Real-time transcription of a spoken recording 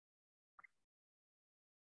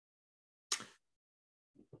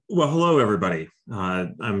Well, hello, everybody.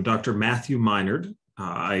 I'm Dr. Matthew Minard.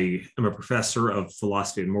 I am a professor of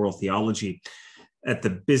philosophy and moral theology at the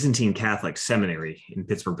Byzantine Catholic Seminary in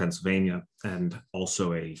Pittsburgh, Pennsylvania, and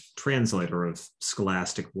also a translator of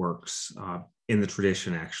scholastic works in the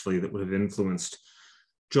tradition, actually, that would have influenced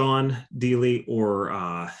John, Deely,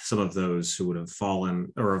 or some of those who would have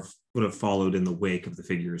fallen or would have followed in the wake of the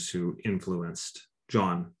figures who influenced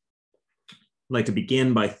John. I'd like to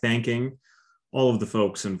begin by thanking all of the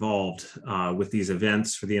folks involved with these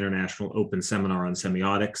events for the International Open Seminar on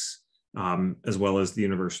Semiotics, as well as the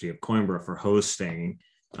University of Coimbra for hosting,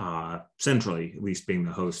 centrally, at least being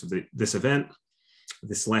the host of this event,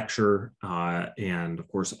 this lecture, and of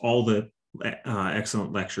course, all the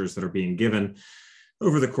excellent lectures that are being given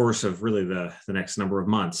over the course of really the next number of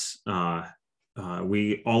months. All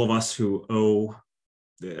of us who owe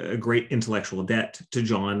a great intellectual debt to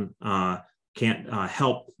John, can't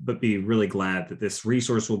help but be really glad that this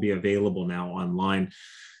resource will be available now online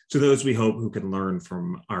to those we hope who can learn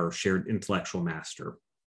from our shared intellectual master.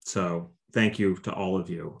 So thank you to all of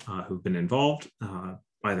you who've been involved,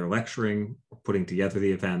 either lecturing or putting together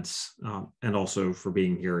the events, and also for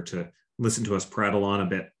being here to listen to us prattle on a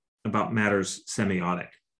bit about matters semiotic.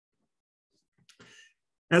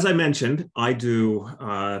 As I mentioned, I do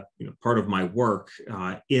part of my work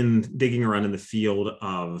in digging around in the field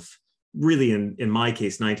of really, in my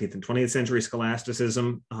case, 19th and 20th century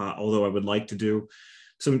scholasticism, although I would like to do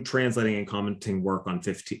some translating and commenting work on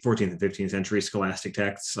 14th and 15th century scholastic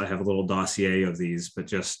texts. I have a little dossier of these, but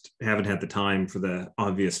just haven't had the time for the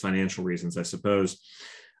obvious financial reasons, I suppose,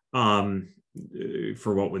 for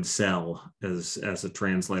what would sell as a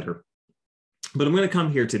translator. But I'm going to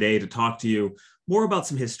come here today to talk to you more about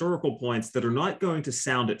some historical points that are not going to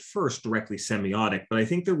sound at first directly semiotic, but I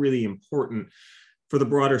think they're really important for the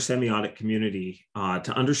broader semiotic community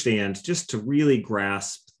to understand, just to really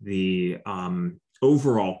grasp the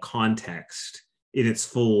overall context in its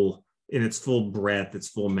full breadth, its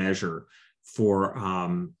full measure, for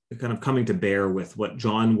kind of coming to bear with what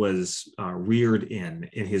John was reared in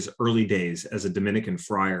his early days as a Dominican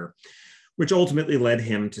friar, which ultimately led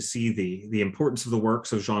him to see the importance of the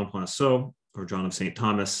works of Jean Poinsot, or John of St.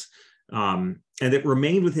 Thomas, and it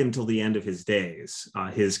remained with him till the end of his days.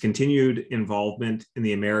 His continued involvement in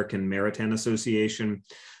the American Maritain Association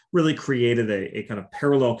really created a kind of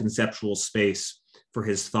parallel conceptual space for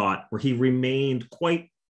his thought, where he remained quite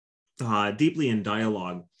deeply in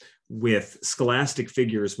dialogue with scholastic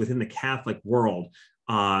figures within the Catholic world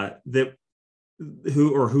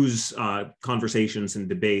whose conversations and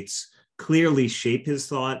debates clearly shape his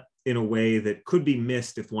thought in a way that could be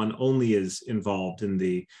missed if one only is involved in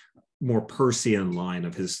the more Persian line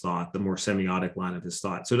of his thought, the more semiotic line of his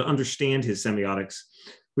thought. So to understand his semiotics,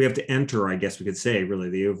 we have to enter, I guess we could say, really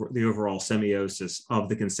the overall semiosis of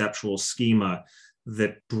the conceptual schema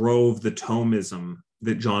that drove the Thomism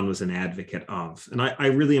that John was an advocate of. And I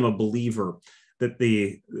really am a believer that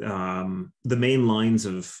the main lines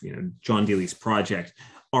of John Deely's project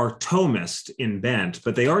are Thomist in bent,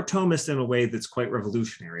 but they are Thomist in a way that's quite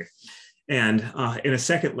revolutionary. And in a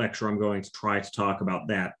second lecture, I'm going to try to talk about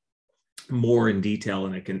that more in detail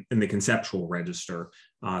in the conceptual register,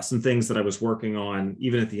 some things that I was working on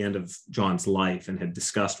even at the end of John's life and had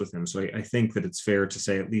discussed with him. So I think that it's fair to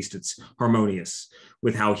say at least it's harmonious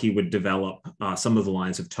with how he would develop some of the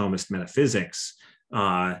lines of Thomist metaphysics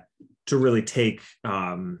to really take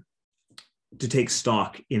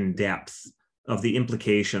stock in depth of the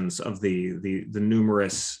implications of the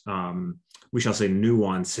numerous, we shall say,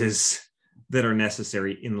 nuances that are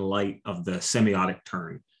necessary in light of the semiotic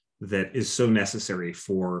turn that is so necessary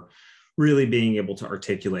for really being able to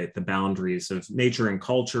articulate the boundaries of nature and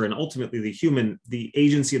culture, and ultimately the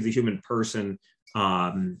agency of the human person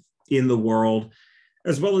in the world,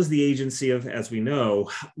 as well as the agency of, as we know,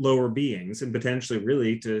 lower beings, and potentially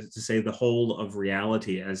really to say the whole of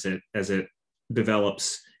reality as it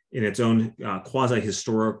develops in its own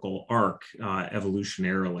quasi-historical arc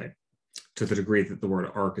evolutionarily, to the degree that the word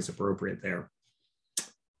arc is appropriate there.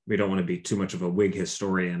 We don't want to be too much of a Whig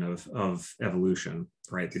historian of evolution,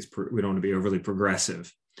 right? We don't want to be overly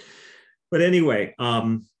progressive. But anyway,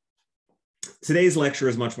 today's lecture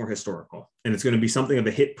is much more historical, and it's going to be something of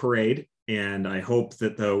a hit parade. And I hope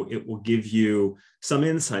that, though, it will give you some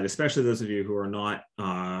insight, especially those of you who are not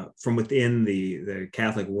from within the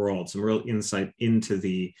Catholic world, some real insight into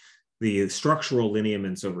the structural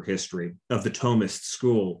lineaments over history of the Thomist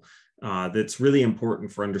school. That's really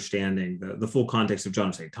important for understanding the full context of John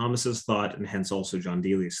of St. Thomas's thought, and hence also John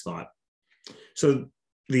Deely's thought. So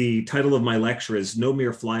The title of my lecture is No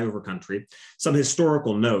Mere Flyover Country, Some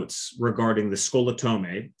Historical Notes Regarding the Schola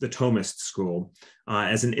Thomae, the Thomist School,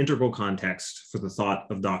 as an Integral Context for the Thought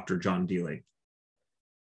of Dr. John Deely.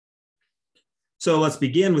 So let's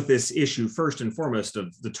begin with this issue first and foremost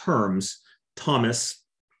of the terms Thomas,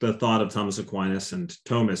 the thought of Thomas Aquinas, and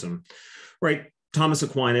Thomism, right? Thomas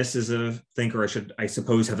Aquinas is a thinker. I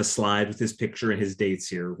suppose, have a slide with his picture and his dates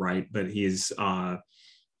here, right? But he's circa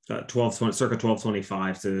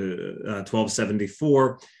 1225 to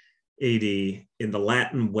 1274 AD in the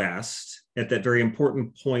Latin West, at that very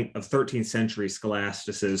important point of 13th century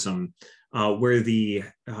scholasticism, where the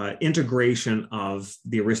integration of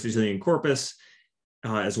the Aristotelian corpus,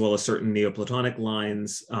 as well as certain Neoplatonic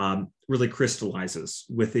lines, really crystallizes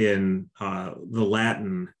within the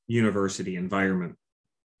Latin university environment.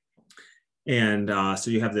 And so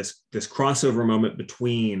you have this crossover moment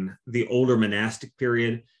between the older monastic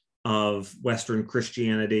period of Western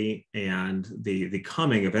Christianity and the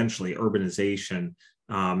coming, eventually, urbanization,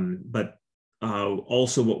 but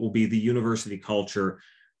also what will be the university culture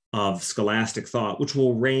of scholastic thought, which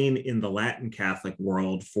will reign in the Latin Catholic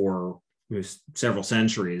world for several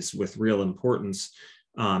centuries with real importance.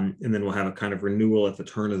 And then we'll have a kind of renewal at the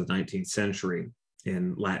turn of the 19th century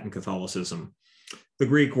in Latin Catholicism. The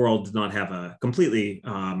Greek world did not have a completely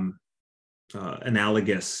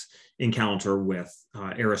analogous encounter with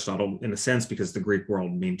Aristotle, in a sense, because the Greek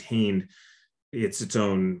world maintained its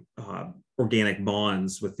own organic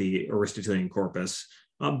bonds with the Aristotelian corpus.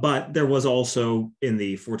 But there was also in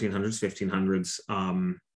the 1400s, 1500s,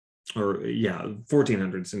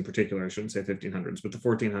 1400s in particular, I shouldn't say 1500s, but the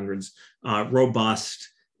 1400s, robust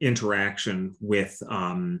interaction with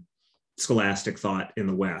scholastic thought in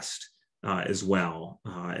the West as well.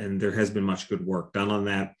 And there has been much good work done on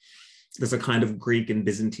that. There's a kind of Greek and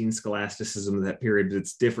Byzantine scholasticism of that period, but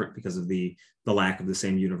it's different because of the lack of the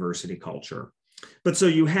same university culture. But so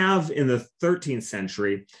you have in the 13th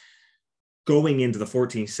century, going into the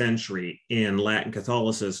 14th century in Latin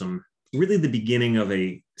Catholicism, really the beginning of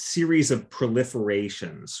a series of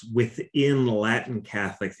proliferations within Latin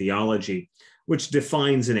Catholic theology, which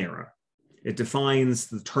defines an era. It defines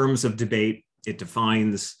the terms of debate. It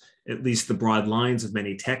defines at least the broad lines of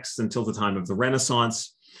many texts until the time of the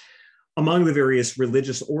Renaissance. Among the various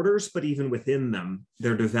religious orders, but even within them,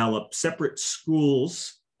 there develop separate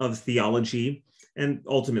schools of theology and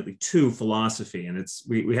ultimately to philosophy. And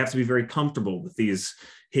we have to be very comfortable with these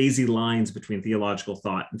hazy lines between theological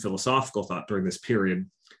thought and philosophical thought during this period,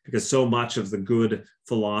 because so much of the good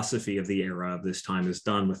philosophy of the era of this time is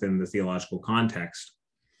done within the theological context.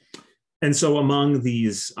 And so among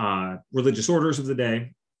these religious orders of the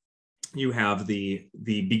day, you have the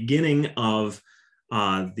beginning of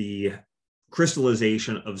the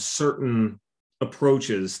crystallization of certain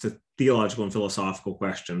approaches to theological and philosophical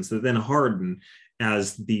questions that then harden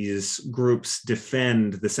as these groups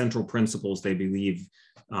defend the central principles they believe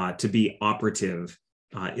to be operative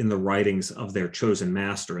in the writings of their chosen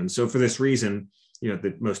master. And so for this reason,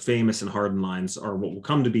 the most famous and hardened lines are what will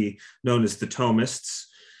come to be known as the Thomists,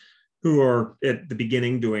 who are at the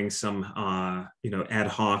beginning doing some ad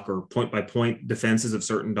hoc or point-by-point defenses of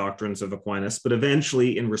certain doctrines of Aquinas, but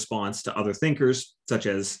eventually in response to other thinkers, such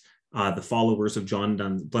as the followers of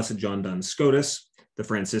Blessed John Duns Scotus, the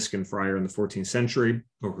Franciscan friar in the 14th century,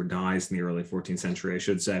 or who dies in the early 14th century, I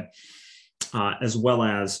should say, as well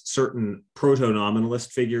as certain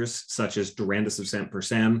proto-nominalist figures, such as Durandus of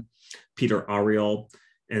Saint-Pourçain, Peter Ariel,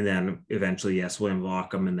 and then eventually, yes, William of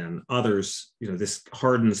Ockham, and then others. This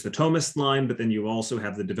hardens the Thomist line, but then you also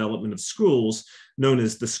have the development of schools known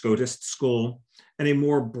as the Scotist school, and a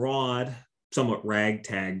more broad, somewhat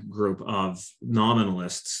ragtag group of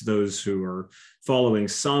nominalists, those who are following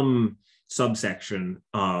some subsection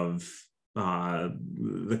of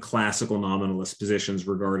the classical nominalist positions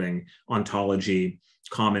regarding ontology,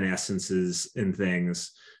 common essences in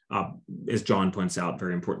things. As John points out,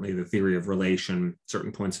 very importantly, the theory of relation,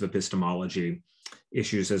 certain points of epistemology,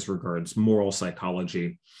 issues as regards moral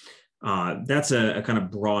psychology. That's a kind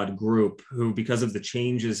of broad group who, because of the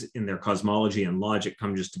changes in their cosmology and logic,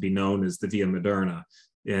 come just to be known as the Via Moderna.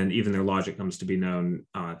 And even their logic comes to be known,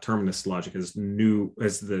 terminist logic, as the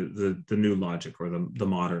new logic, or the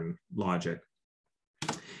modern logic.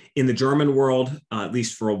 In the German world, at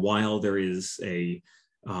least for a while, there is an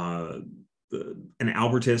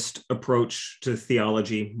Albertist approach to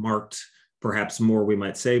theology, marked perhaps more, we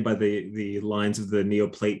might say, by the lines of the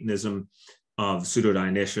Neoplatonism of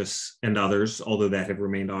Pseudo-Dionysius and others, although that have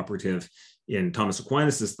remained operative in Thomas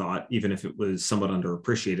Aquinas' thought, even if it was somewhat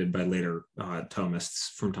underappreciated by later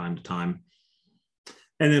Thomists from time to time.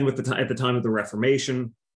 And then at the time of the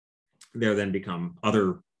Reformation, There then become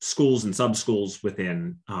other schools and sub-schools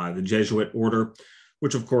within the Jesuit order,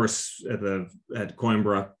 which of course at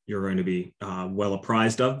Coimbra, you're going to be well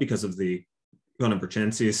apprised of because of the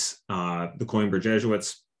Coimbracenses, the Coimbra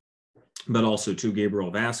Jesuits, but also to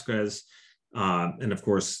Gabriel Vasquez, and of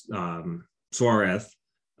course, Suarez,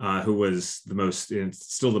 who was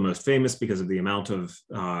still the most famous because of the amount of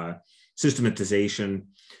systematization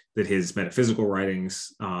that his metaphysical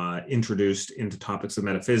writings introduced into topics of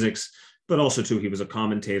metaphysics, but also too, he was a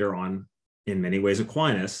commentator on, in many ways,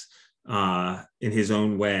 Aquinas in his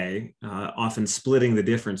own way, often splitting the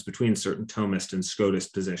difference between certain Thomist and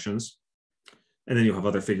Scotist positions. And then you have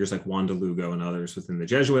other figures like Juan de Lugo and others within the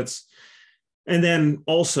Jesuits. And then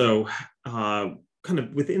also kind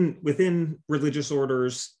of within religious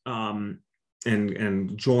orders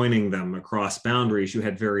and joining them across boundaries, you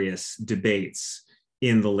had various debates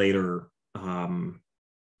in the later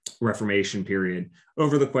Reformation period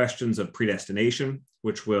over the questions of predestination,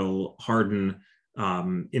 which will harden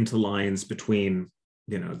into lines between,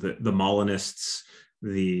 the Molinists,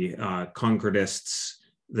 the Concordists,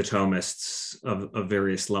 the Thomists of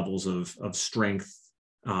various levels of strength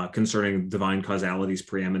concerning divine causality's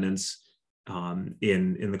preeminence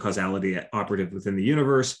in the causality operative within the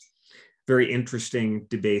universe. Very interesting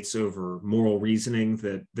debates over moral reasoning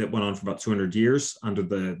that went on for about 200 years under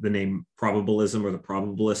the name probabilism or the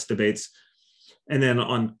probabilist debates. And then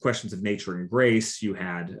on questions of nature and grace, you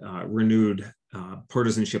had renewed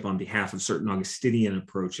partisanship on behalf of certain Augustinian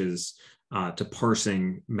approaches to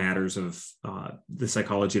parsing matters of the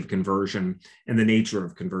psychology of conversion and the nature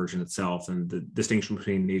of conversion itself, and the distinction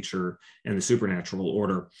between nature and the supernatural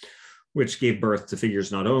order, which gave birth to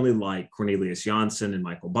figures not only like Cornelius Janssen and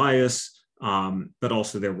Michael Bias, but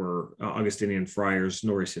also there were Augustinian friars,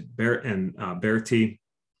 Norris and Berti,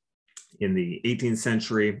 in the 18th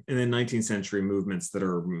century, and then 19th century movements that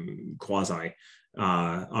are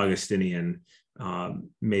quasi-Augustinian,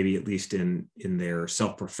 maybe at least in their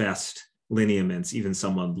self-professed lineaments, even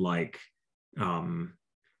someone like, oh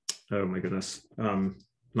my goodness,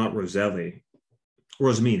 not Roselli,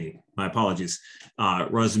 Rosmini, my apologies,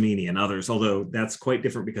 Rosmini and others, although that's quite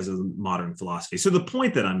different because of the modern philosophy. So the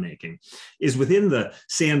point that I'm making is within the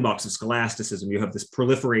sandbox of scholasticism, you have this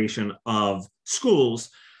proliferation of schools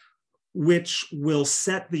which will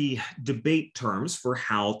set the debate terms for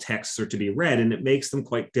how texts are to be read, and it makes them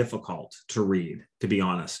quite difficult to read, to be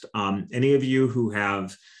honest. Any of you who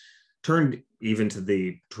have turned even to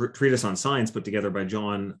the treatise on science put together by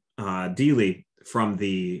John Deely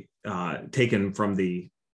taken from the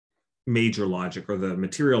major logic or the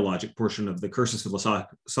material logic portion of the Cursus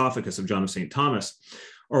Philosophicus of John of St. Thomas,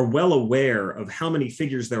 are well aware of how many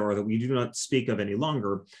figures there are that we do not speak of any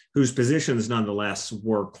longer, whose positions nonetheless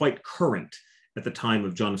were quite current at the time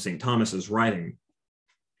of John of St. Thomas's writing.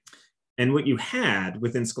 And what you had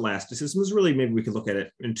within scholasticism was really, maybe we could look at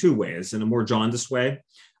it in two ways. In a more jaundiced way,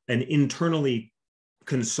 an internally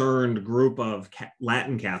concerned group of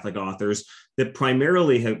Latin Catholic authors that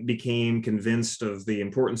primarily became convinced of the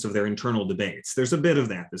importance of their internal debates. There's a bit of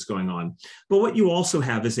that that's going on. But what you also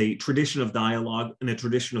have is a tradition of dialogue and a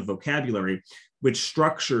tradition of vocabulary, which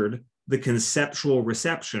structured the conceptual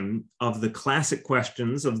reception of the classic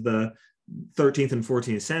questions of the 13th and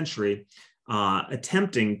 14th century,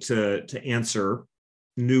 attempting to answer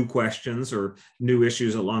new questions or new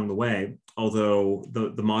issues along the way, although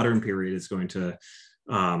the modern period is going to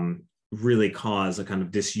really cause a kind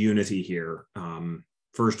of disunity here.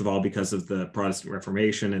 First of all, because of the Protestant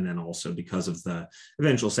Reformation, and then also because of the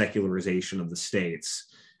eventual secularization of the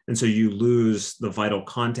states. And so you lose the vital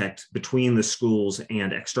contact between the schools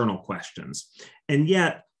and external questions. And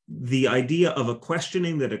yet the idea of a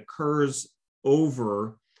questioning that occurs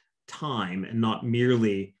over time and not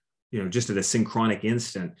merely, just at a synchronic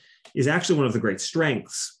instant, is actually one of the great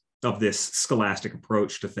strengths of this scholastic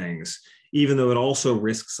approach to things, even though it also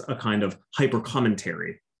risks a kind of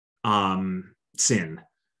hyper-commentary sin.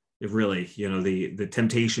 It really, the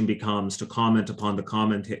temptation becomes to comment upon the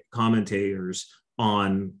commentators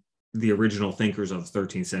on the original thinkers of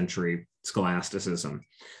 13th century scholasticism.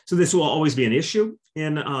 So this will always be an issue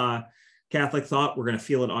in Catholic thought. We're going to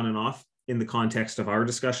feel it on and off in the context of our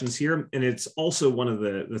discussions here. And it's also one of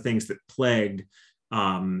the things that plagued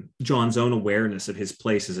John's own awareness of his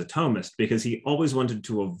place as a Thomist, because he always wanted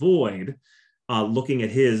to avoid looking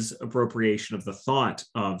at his appropriation of the thought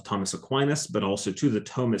of Thomas Aquinas, but also to the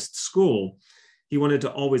Thomist school. he wanted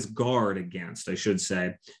to always guard against, I should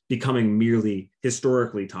say, becoming merely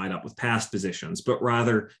historically tied up with past positions, but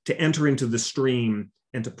rather to enter into the stream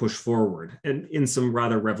and to push forward, and in some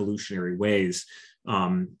rather revolutionary ways,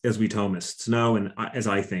 as we Thomists know, and as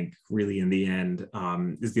I think really in the end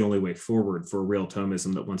is the only way forward for a real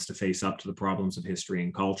Thomism that wants to face up to the problems of history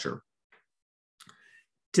and culture.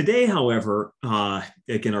 Today, however,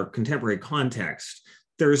 in our contemporary context,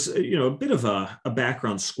 there's a bit of a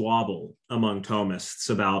background squabble among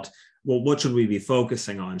Thomists about, well, what should we be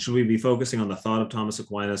focusing on? Should we be focusing on the thought of Thomas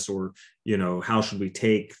Aquinas, or how should we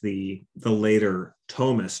take the later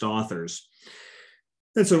Thomist authors?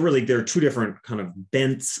 And so really there are two different kind of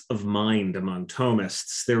bents of mind among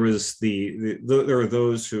Thomists. There are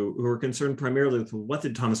those who are concerned primarily with what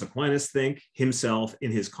did Thomas Aquinas think himself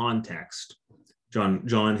in his context.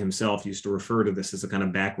 John himself used to refer to this as a kind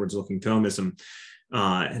of backwards looking Thomism.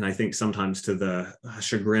 And I think sometimes to the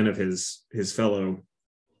chagrin of his fellow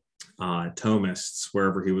Thomists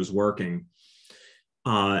wherever he was working.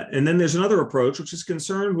 And then there's another approach which is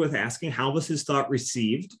concerned with asking how was his thought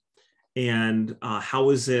received, and how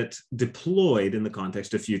is it deployed in the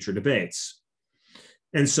context of future debates.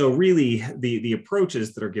 And so really the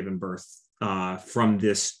approaches that are given birth from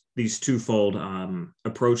these twofold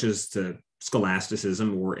approaches to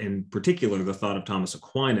scholasticism, or in particular the thought of Thomas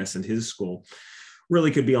Aquinas and his school, really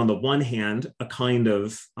could be on the one hand a kind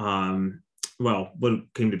of, what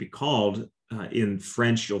came to be called in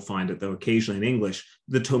French, you'll find it though occasionally in English,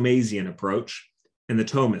 the Thomasian approach and the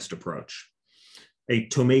Thomist approach. A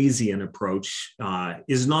Thomasian approach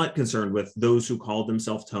is not concerned with those who called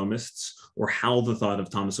themselves Thomists or how the thought of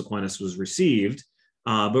Thomas Aquinas was received,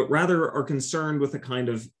 but rather are concerned with a kind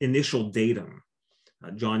of initial datum.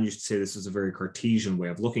 John used to say this is a very Cartesian way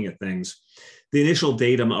of looking at things. The initial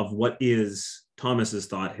datum of what is Thomas's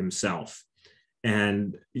thought himself.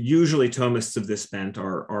 And usually Thomists of this bent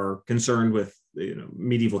are concerned with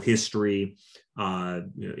medieval history,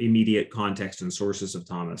 immediate context and sources of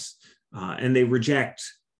Thomas. And they reject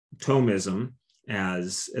Thomism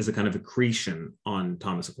as a kind of accretion on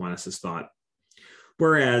Thomas Aquinas' thought.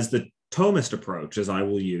 Whereas the Thomist approach, as I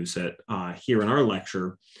will use it here in our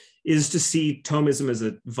lecture, is to see Thomism as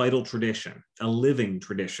a vital tradition, a living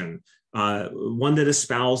tradition, one that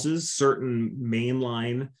espouses certain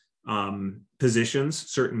mainline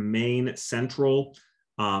positions, certain main central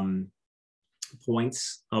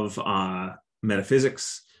points of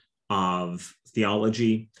metaphysics, of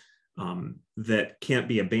theology, that can't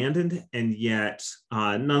be abandoned, and yet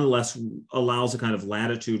nonetheless allows a kind of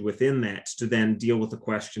latitude within that to then deal with the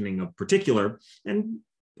questioning of particular and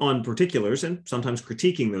on particulars, and sometimes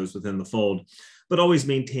critiquing those within the fold, but always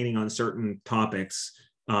maintaining on certain topics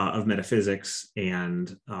of metaphysics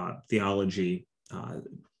and theology,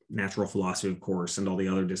 natural philosophy, of course, and all the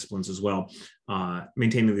other disciplines as well,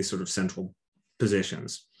 maintaining these sort of central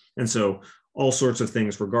positions. And so all sorts of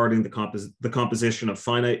things regarding the composition of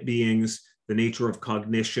finite beings, the nature of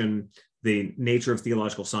cognition, the nature of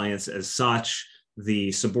theological science as such,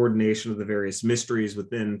 the subordination of the various mysteries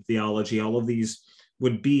within theology, all of these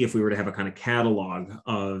would be, if we were to have a kind of catalog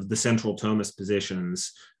of the central Thomist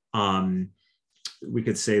positions, we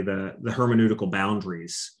could say the hermeneutical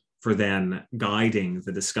boundaries for then guiding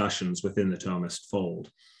the discussions within the Thomist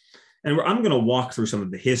fold. And I'm going to walk through some of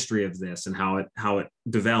the history of this and how it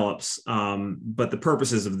develops, but the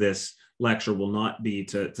purposes of this lecture will not be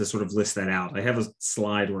to sort of list that out. I have a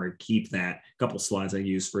slide where I keep that, a couple of slides I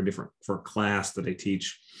use for a class that I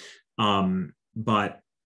teach, but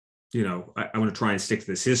I want to try and stick to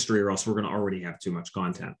this history, or else we're going to already have too much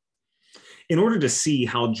content. In order to see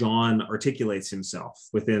how John articulates himself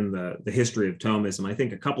within the history of Thomism, I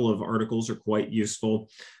think a couple of articles are quite useful.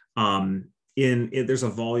 There's a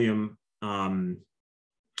volume,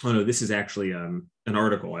 this is actually an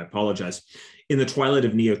article, I apologize. In the Twilight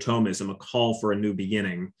of Neo-Thomism, a call for a new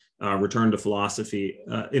beginning, return to philosophy,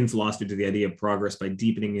 in philosophy to the idea of progress by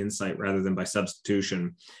deepening insight rather than by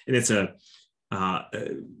substitution. And it's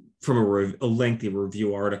from a lengthy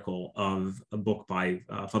review article of a book by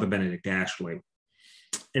Father Benedict Ashley.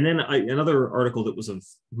 And then another article that was of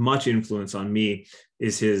much influence on me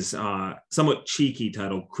is his somewhat cheeky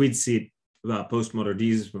title, Quid sit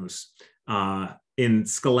postmodernismus, in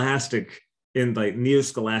scholastic, in like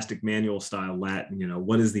neo-scholastic manual style Latin,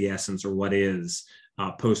 what is the essence, or what is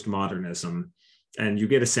postmodernism? And you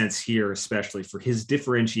get a sense here, especially for his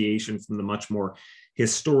differentiation from the much more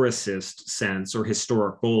historicist sense or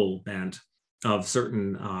historical bent of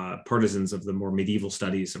certain partisans of the more medieval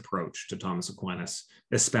studies approach to Thomas Aquinas,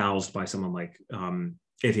 espoused by someone like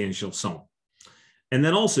Etienne Gilson. And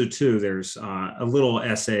then also too, there's a little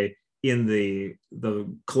essay in the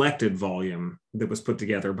collected volume that was put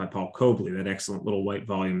together by Paul Cobley, that excellent little white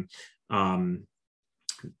volume,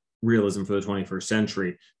 Realism for the 21st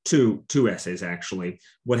Century, two essays actually,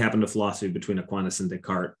 What Happened to Philosophy Between Aquinas and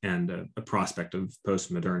Descartes, and a Prospect of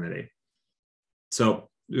Postmodernity. So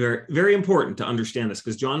very, very important to understand this,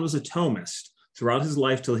 because John was a Thomist throughout his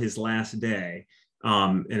life till his last day.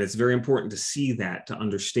 And it's very important to see that, to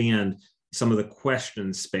understand some of the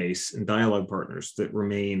question space and dialogue partners that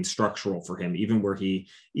remain structural for him, even where he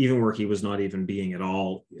was not even being at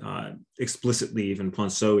all explicitly even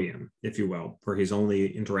Ponceauian, if you will, where he's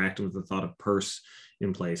only interacting with the thought of purse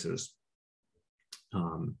in places.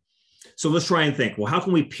 So let's try and think, well, how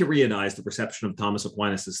can we periodize the reception of Thomas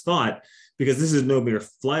Aquinas' thought? Because this is no mere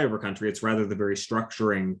flyover country, it's rather the very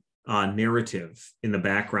structuring narrative in the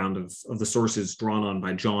background of the sources drawn on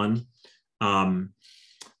by John.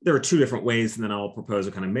 There are two different ways, and then I'll propose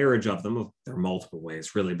a kind of marriage of them. There are multiple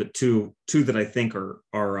ways, really, but two that I think are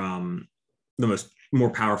the more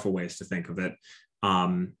powerful ways to think of it.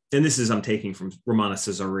 And this is, I'm taking from Romana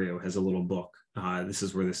Cesario, has a little book. This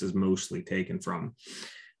is where this is mostly taken from.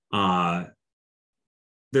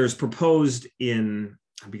 There's proposed in,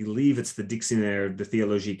 I believe it's the Dictionnaire de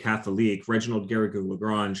Théologie Catholique, Reginald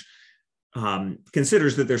Garrigou-Lagrange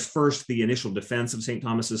considers that there's first the initial defense of St.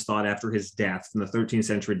 Thomas's thought after his death from the 13th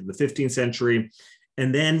century to the 15th century.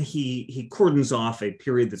 And then he cordons off a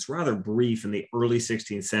period that's rather brief in the early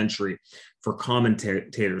 16th century for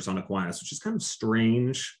commentators on Aquinas, which is kind of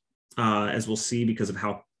strange, as we'll see, because of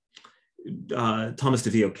how Thomas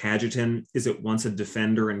de Vio-Cajetan is at once a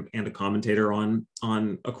defender and a commentator on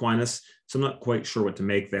Aquinas. So I'm not quite sure what to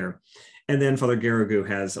make there. And then Father Garrigou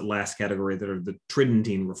has a last category that are the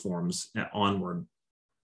Tridentine reforms onward.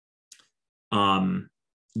 Dom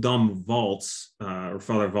Valtz, or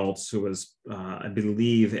Father Valtz, who was, I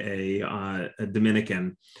believe, a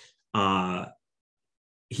Dominican,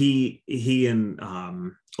 he and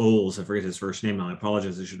Oles, I forget his first name now, I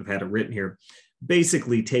apologize, I should have had it written here,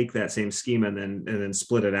 basically take that same schema and then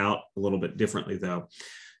split it out a little bit differently, though.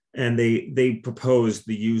 And they proposed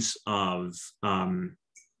the use of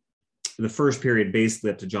the first period,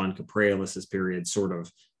 basically up to John Capreolus's period, sort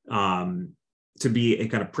of to be a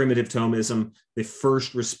kind of primitive Thomism, the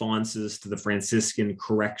first responses to the Franciscan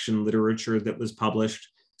correction literature that was published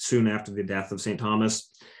soon after the death of St. Thomas.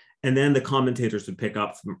 And then the commentators would pick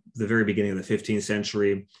up from the very beginning of the 15th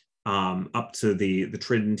century up to the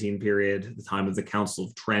Tridentine period, the time of the Council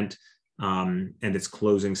of Trent and its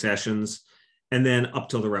closing sessions, and then up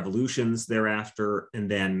till the revolutions thereafter, and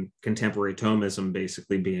then contemporary Thomism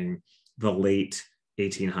basically being the late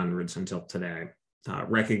 1800s until today,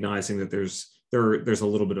 recognizing that there's a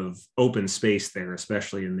little bit of open space there,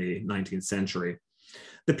 especially in the 19th century.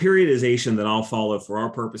 The periodization that I'll follow for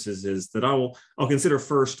our purposes is that I'll consider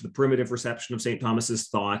first the primitive reception of St. Thomas's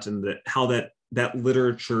thought, and how that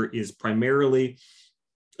literature is primarily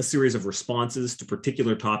a series of responses to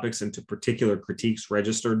particular topics and to particular critiques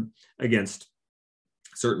registered against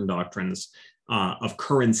certain doctrines of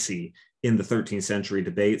currency in the 13th century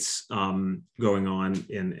debates going on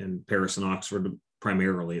in Paris and Oxford,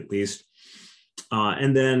 primarily at least.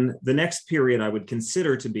 And then the next period I would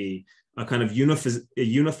consider to be a kind of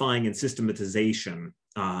unifying and systematization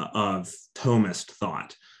of Thomist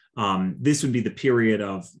thought. This would be the period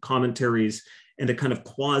of commentaries and a kind of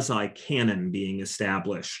quasi-canon being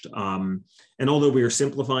established. And although we are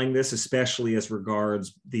simplifying this, especially as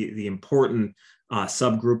regards the important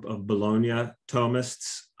subgroup of Bologna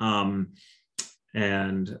Thomists,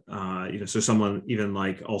 so someone even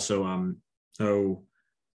like also,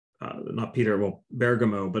 not Peter, well,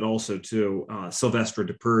 Bergamo, but also to Silvestre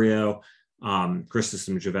de Purio,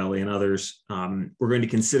 Chrysostom Jovelli, and others. We're going to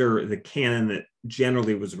consider the canon that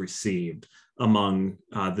generally was received among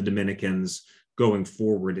the Dominicans going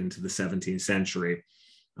forward into the 17th century.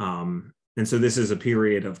 And so this is a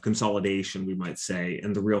period of consolidation, we might say,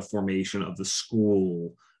 and the real formation of the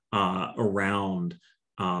school around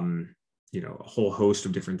a whole host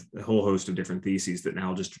of different theses that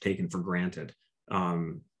now just are taken for granted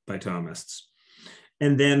by Thomists.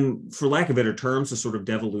 And then, for lack of better terms, a sort of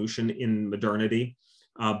devolution in modernity,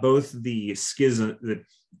 both the schism,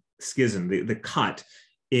 the cut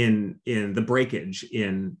in the breakage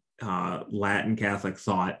in Latin Catholic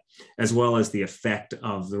thought, as well as the effect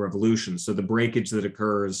of the revolution. So the breakage that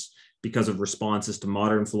occurs because of responses to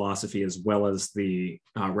modern philosophy, as well as the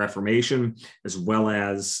Reformation, as well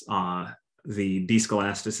as the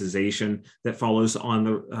descholasticization that follows on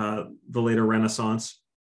the later Renaissance.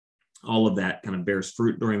 All of that kind of bears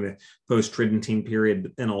fruit during the post-Tridentine period,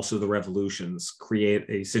 but then also the revolutions create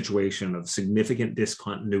a situation of significant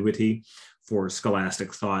discontinuity for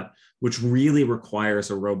scholastic thought, which really requires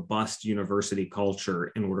a robust university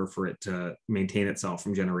culture in order for it to maintain itself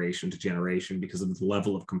from generation to generation because of the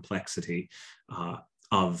level of complexity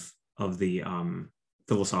of the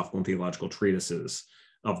philosophical and theological treatises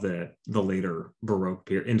of the later Baroque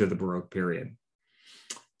period into the Baroque period.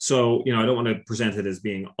 So, I don't want to present it as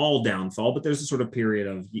being all downfall, but there's a sort of period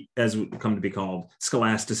of, as would come to be called,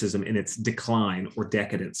 scholasticism in its decline, or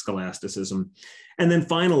decadent scholasticism. And then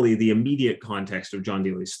finally, the immediate context of John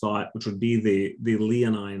Deely's thought, which would be the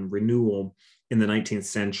Leonine renewal in the 19th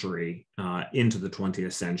century into the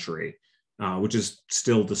 20th century, which is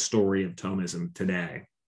still the story of Thomism today.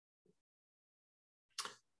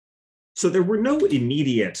 So there were no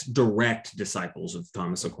immediate direct disciples of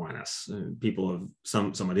Thomas Aquinas. People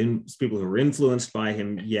who were influenced by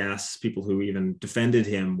him, yes. People who even defended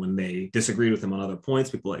him when they disagreed with him on other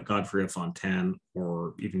points. People like Godfrey of Fontaine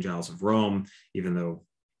or even Giles of Rome, even though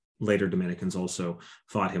later Dominicans also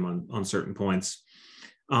fought him on certain points.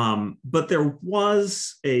 But there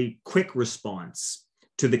was a quick response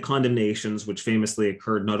to the condemnations, which famously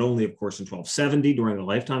occurred not only, of course, in 1270 during the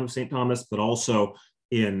lifetime of St. Thomas, but also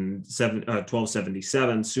in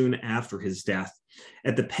 1277, soon after his death,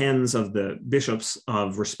 at the pens of the bishops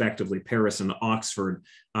of respectively Paris and Oxford,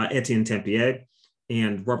 Etienne Tempier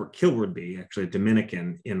and Robert Kilwardby, actually a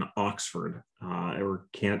Dominican in Oxford or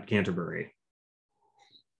Canterbury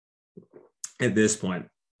at this point.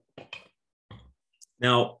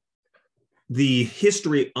 Now, the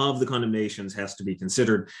history of the condemnations has to be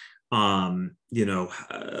considered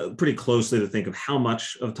pretty closely to think of how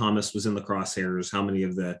much of Thomas was in the crosshairs, how many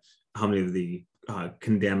of the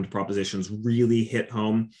condemned propositions really hit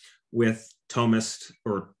home with Thomas's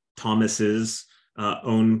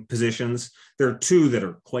own positions. There are two that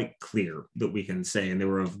are quite clear that we can say, and they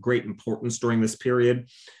were of great importance during this period,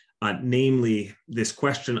 namely this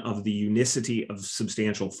question of the unicity of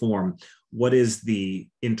substantial form. What is the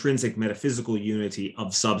intrinsic metaphysical unity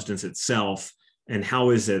of substance itself? And how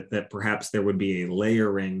is it that perhaps there would be a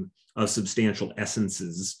layering of substantial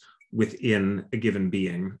essences within a given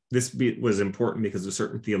being? This was important because of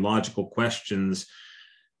certain theological questions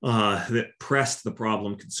that pressed the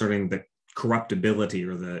problem concerning the corruptibility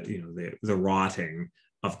or the rotting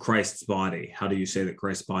of Christ's body. How do you say that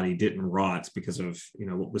Christ's body didn't rot? Because of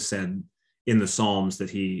what was said in the Psalms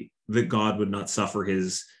that God would not suffer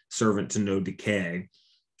his servant to know decay.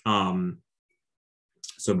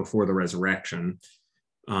 So before the resurrection,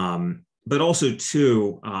 but also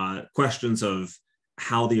too, questions of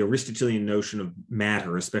how the Aristotelian notion of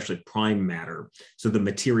matter, especially prime matter, so the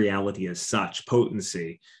materiality as such,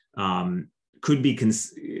 potency, could be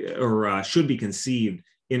should be conceived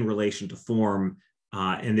in relation to form,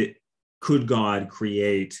 and could God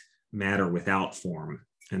create matter without form?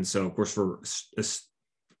 And so, of course, for a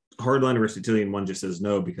hardline Aristotelian, one just says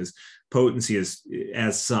no, because potency is,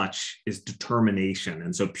 as such, is determination,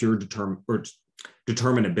 and so pure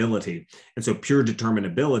determinability, and so pure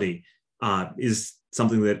determinability is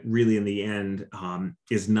something that really, in the end,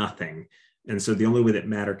 is nothing. And so the only way that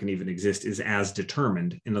matter can even exist is as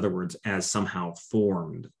determined, in other words, as somehow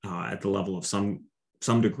formed at the level of some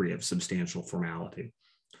degree of substantial formality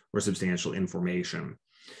or substantial information.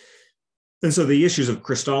 And so the issues of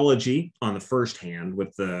Christology on the first hand,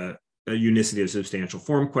 with the unicity of substantial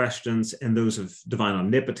form questions, and those of divine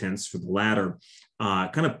omnipotence for the latter,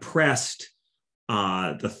 kind of pressed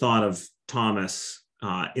the thought of Thomas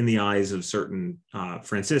in the eyes of certain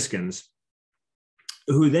Franciscans,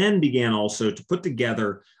 who then began also to put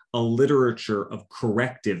together a literature of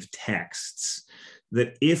corrective texts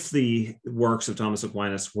that, if the works of Thomas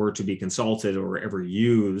Aquinas were to be consulted or ever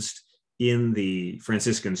used in the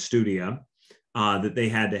Franciscan Studia, that they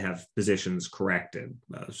had to have positions corrected,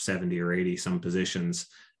 70 or 80 some positions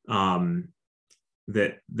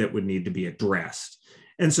that would need to be addressed.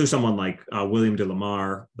 And so someone like William de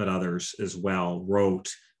Lamar, but others as well, wrote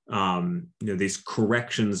these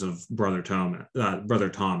corrections of Brother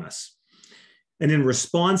Thomas. And in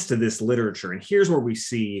response to this literature, and here's where we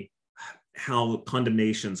see how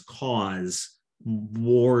condemnations cause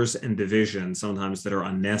wars and division, sometimes that are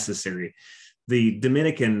unnecessary. The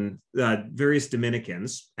various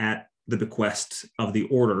Dominicans, at the bequest of the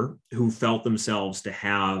order, who felt themselves to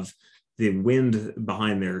have the wind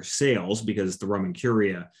behind their sails because the Roman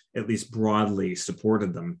Curia, at least broadly,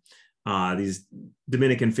 supported them. These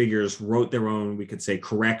Dominican figures wrote their own, we could say,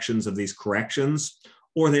 corrections of these corrections,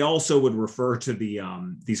 or they also would refer to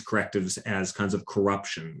these correctives as kinds of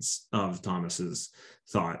corruptions of Thomas's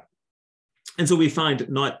thought. And so we find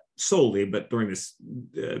not solely, but during this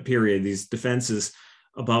period, these defenses,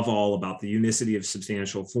 above all, about the unicity of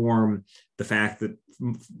substantial form, the fact that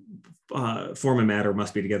form and matter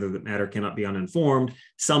must be together, that matter cannot be uninformed.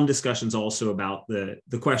 Some discussions also about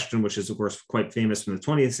the question, which is of course quite famous from the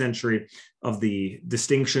 20th century, of the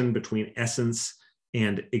distinction between essence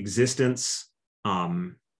and existence.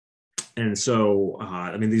 And so,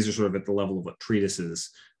 I mean, these are sort of at the level of what treatises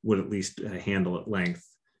would at least handle at length,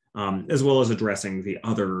 as well as addressing the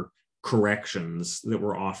other corrections that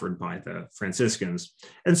were offered by the Franciscans.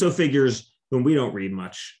 And so figures whom we don't read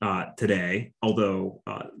much today, although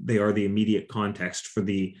they are the immediate context for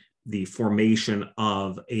the formation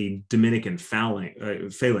of a Dominican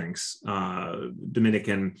phalanx,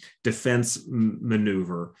 Dominican defense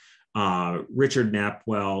maneuver. Richard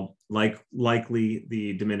Napwell, likely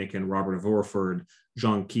the Dominican Robert of Orford,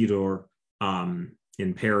 Jean Quidor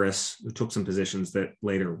in Paris, who took some positions that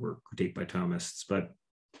later were critiqued by Thomists, but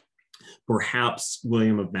perhaps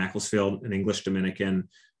William of Macclesfield, an English Dominican,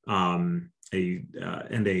 and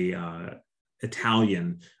a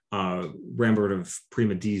Italian, Rembert of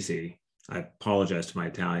Premedisi. I apologize to my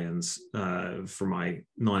Italians for my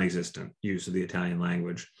non-existent use of the Italian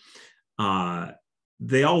language.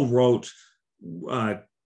 They all wrote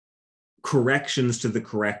corrections to the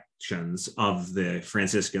corrections of the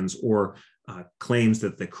Franciscans, or claims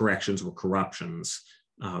that the corrections were corruptions.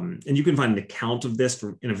 And you can find an account of this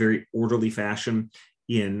in a very orderly fashion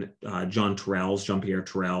in Jean-Pierre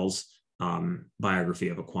Terrell's biography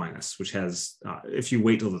of Aquinas, which has, if you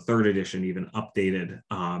wait till the third edition, even updated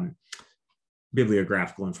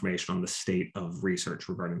bibliographical information on the state of research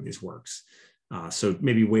regarding these works. So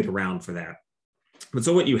maybe wait around for that. But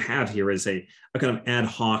so what you have here is a kind of ad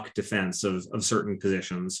hoc defense of certain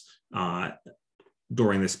positions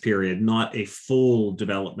during this period, not a full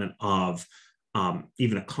development of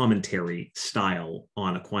even a commentary style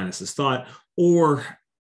on Aquinas' thought, or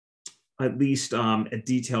at least a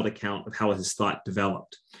detailed account of how his thought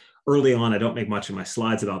developed. Early on, I don't make much of my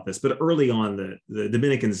slides about this, but early on, the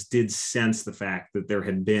Dominicans did sense the fact that there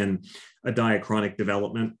had been a diachronic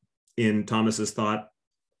development in Thomas's thought.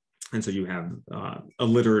 And so you have a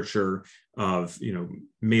literature of,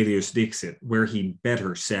 melius dixit, where he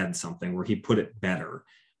better said something, where he put it better.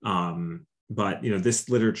 But, this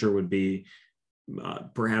literature would be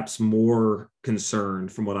perhaps more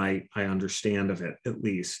concerned, from what I understand of it, at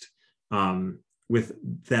least, with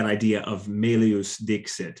that idea of melius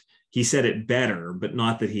dixit. He said it better, but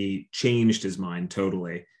not that he changed his mind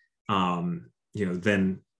totally,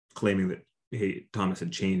 then claiming that Thomas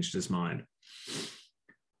had changed his mind.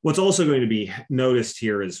 What's also going to be noticed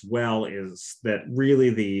here as well is that really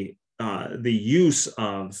the use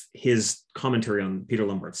of his commentary on Peter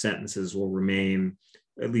Lombard's sentences will remain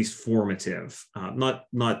at least formative,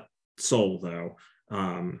 not sole though,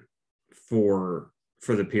 for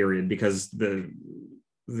the period, because the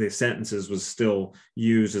sentences was still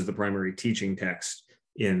used as the primary teaching text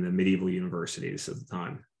in the medieval universities at the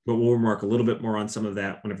time. But we'll remark a little bit more on some of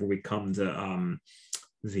that whenever we come to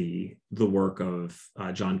the work of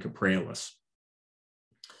John Capraelis.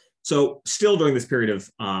 So still during this period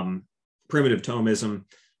of primitive Thomism,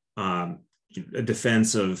 a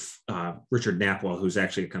defense of Richard Napwell, who's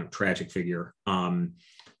actually a kind of tragic figure,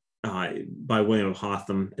 by William of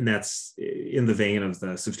Hotham, and that's in the vein of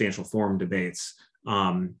the substantial form debates.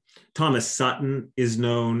 Thomas Sutton is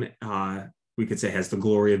known, we could say, has the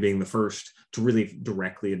glory of being the first to really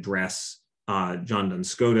directly address John Duns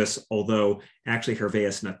Scotus, although actually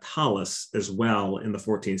Hervaeus Natalis as well in the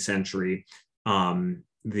 14th century,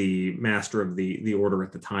 the master of the order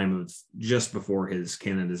at the time of just before his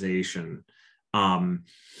canonization,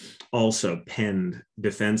 also penned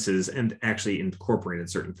defenses and actually incorporated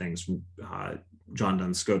certain things from John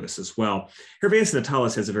Duns Scotus as well. Hervaeus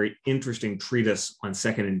Natalis has a very interesting treatise on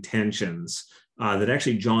second intentions that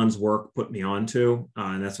actually John's work put me onto,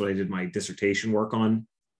 and that's what I did my dissertation work on.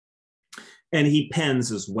 And he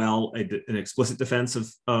pens as well an explicit defense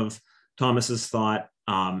of Thomas's thought.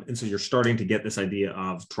 And so you're starting to get this idea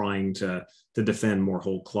of trying to defend more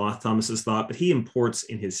whole cloth Thomas's thought, but he imports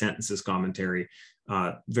in his sentences commentary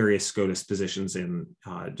various Scotus positions in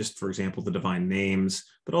just, for example, the divine names,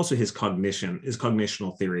 but also his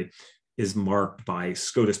cognitional theory is marked by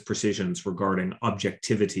Scotus precisions regarding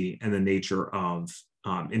objectivity and the nature of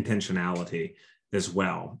intentionality as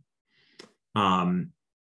well.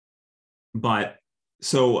 But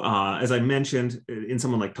so, as I mentioned, in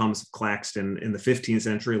someone like Thomas of Claxton in the 15th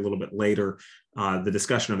century, a little bit later, the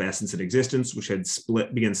discussion of essence and existence, which had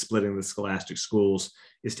began splitting the scholastic schools,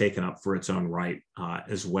 is taken up for its own right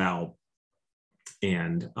as well.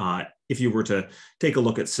 And if you were to take a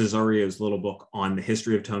look at Cesario's little book on the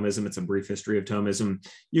history of Thomism, it's a brief history of Thomism,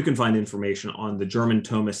 you can find information on the German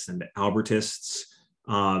Thomists and Albertists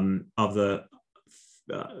of the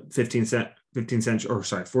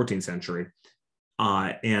 14th century,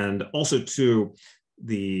 and also to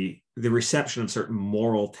the reception of certain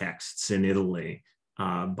moral texts in Italy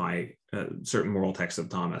by certain moral texts of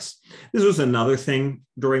Thomas. This was another thing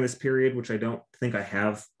during this period, which I don't think I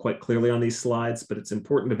have quite clearly on these slides, but it's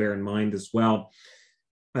important to bear in mind as well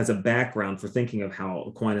as a background for thinking of how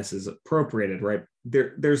Aquinas is appropriated, right?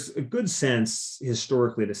 There's a good sense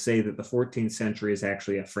historically to say that the 14th century is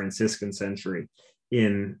actually a Franciscan century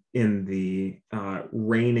in the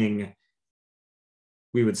reigning,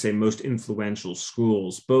 we would say, most influential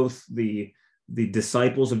schools, both the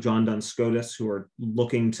disciples of John Duns Scotus, who are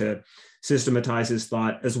looking to systematize his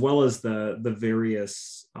thought, as well as the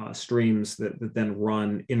various streams that then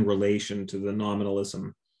run in relation to the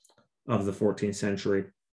nominalism of the 14th century.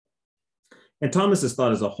 And Thomas's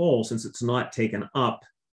thought as a whole, since it's not taken up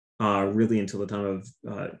really until the time of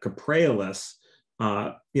Copraeus,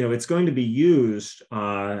 it's going to be used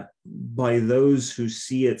by those who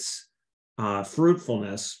see its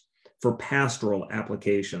fruitfulness for pastoral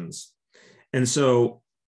applications. And so,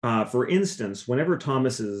 for instance, whenever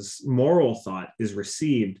Thomas's moral thought is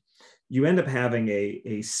received, you end up having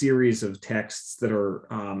a series of texts that are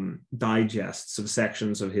digests of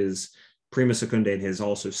sections of his Prima Secundae and his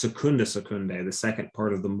also Secunda Secundae, the second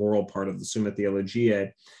part of the moral part of the Summa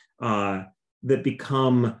Theologiae, that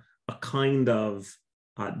become a kind of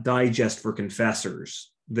digest for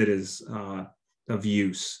confessors that is of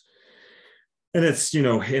use. And it's, in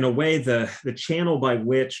a way, the channel by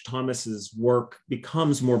which Thomas's work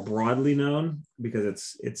becomes more broadly known,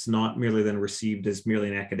 because it's not merely then received as merely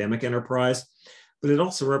an academic enterprise, but it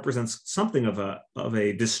also represents something of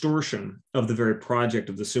a distortion of the very project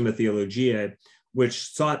of the Summa Theologiae,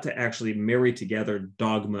 which sought to actually marry together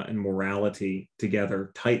dogma and morality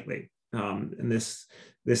together tightly. And this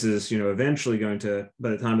is, eventually going to,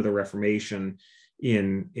 by the time of the Reformation,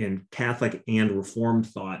 in Catholic and Reformed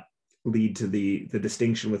thought, lead to the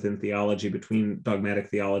distinction within theology between dogmatic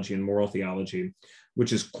theology and moral theology,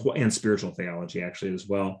 which is and spiritual theology actually as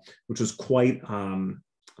well, which was quite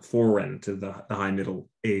foreign to the High Middle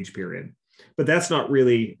Age period. But that's not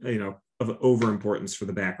really of over importance for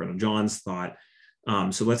the background of John's thought.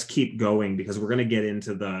 So let's keep going, because we're going to get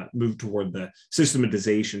into the move toward the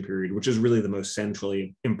systematization period, which is really the most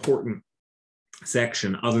centrally important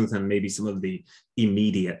section, other than maybe some of the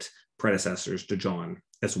immediate predecessors to John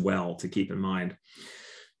as well, to keep in mind.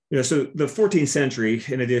 So the 14th century,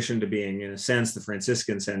 in addition to being, in a sense, the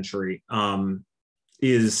Franciscan century,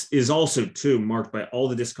 is also too marked by all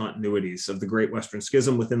the discontinuities of the Great Western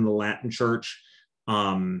Schism within the Latin Church,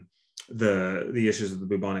 the issues of the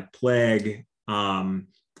bubonic plague, the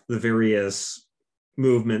various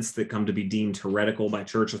movements that come to be deemed heretical by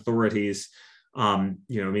church authorities.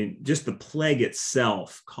 Just the plague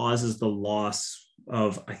itself causes the loss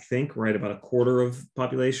of, I think, about a quarter of the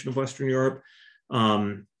population of Western Europe.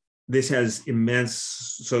 This has immense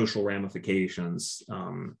social ramifications,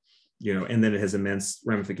 and then it has immense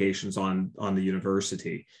ramifications on the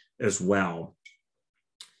university as well.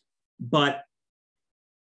 But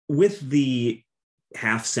with the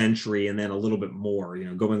half century and then a little bit more,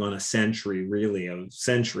 going on a century,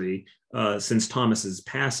 since Thomas's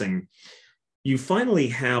passing, you finally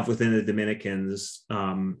have within the Dominicans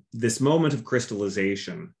this moment of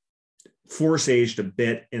crystallization, force-aged a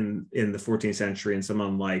bit in the 14th century, and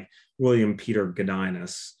someone like William Peter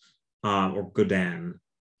Godinus, or Godin,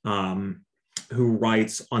 who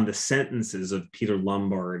writes on the sentences of Peter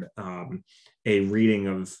Lombard, a reading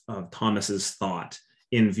of Thomas's thought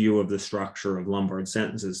in view of the structure of Lombard's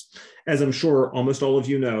sentences. As I'm sure almost all of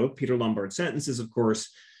you know, Peter Lombard's sentences, of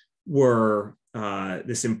course, were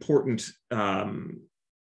this important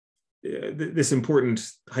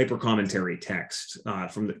hyper commentary text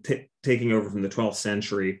from taking over from the 12th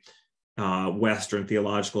century Western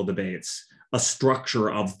theological debates, a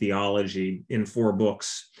structure of theology in 4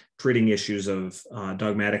 books treating issues of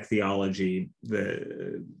dogmatic theology,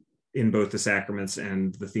 in both the sacraments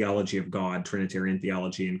and the theology of God, Trinitarian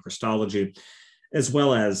theology and Christology, as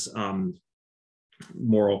well as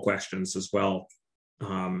moral questions as well.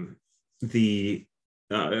 The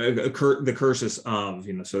cursus of,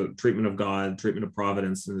 so treatment of God, treatment of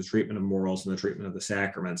providence, and the treatment of morals, and the treatment of the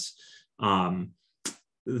sacraments,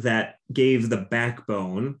 that gave the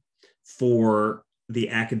backbone for the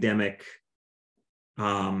academic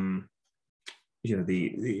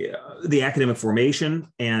the academic formation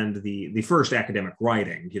and the first academic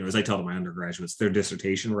writing, as I tell to my undergraduates, their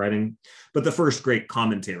dissertation writing, but the first great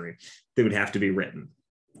commentary that would have to be written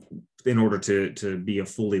in order to be a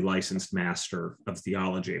fully licensed master of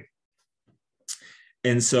theology.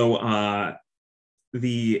 And so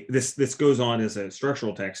this goes on as a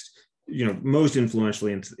structural text, most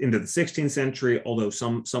influentially into the 16th century, although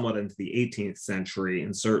somewhat into the 18th century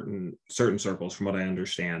in certain circles, from what I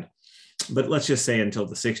understand. But let's just say until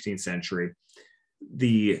the 16th century,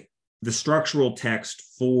 the structural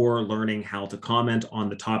text for learning how to comment on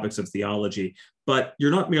the topics of theology. But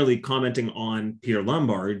you're not merely commenting on Peter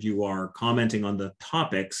Lombard, you are commenting on the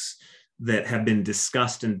topics that have been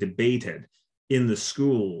discussed and debated in the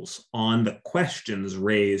schools on the questions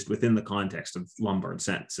raised within the context of Lombard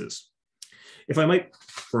sentences. If I might,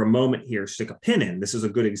 for a moment here, stick a pin in, this is a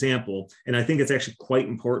good example, and I think it's actually quite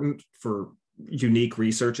important for unique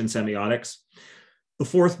research in semiotics. The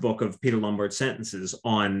fourth book of Peter Lombard's sentences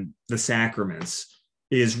on the sacraments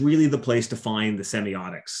is really the place to find the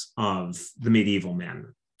semiotics of the medieval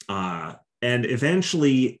men. And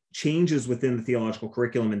eventually, changes within the theological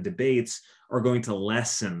curriculum and debates are going to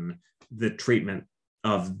lessen the treatment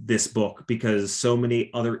of this book because so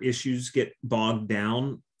many other issues get bogged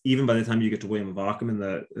down, even by the time you get to William of Ockham in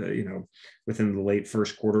the, within the late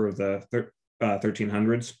first quarter of the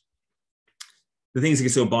 1300s. The things that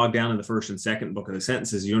get so bogged down in the first and second book of the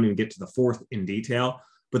sentences, you don't even get to the fourth in detail.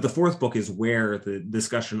 But the fourth book is where the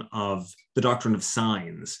discussion of the doctrine of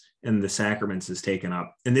signs and the sacraments is taken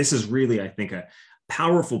up. And this is really, I think, a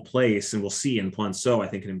powerful place, and we'll see in Poinsot, I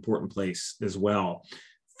think, an important place as well,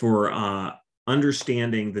 for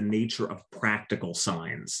understanding the nature of practical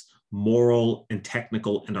signs, moral and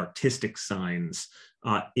technical and artistic signs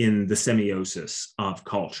in the semiosis of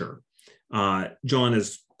culture. John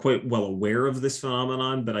is quite well aware of this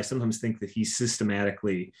phenomenon, but I sometimes think that he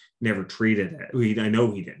systematically never treated it. I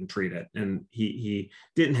know he didn't treat it, and he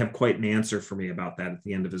didn't have quite an answer for me about that at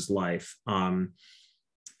the end of his life.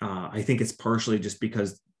 I think it's partially just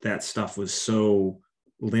because that stuff was so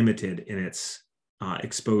limited in its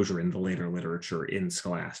exposure in the later literature in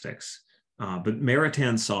scholastics. But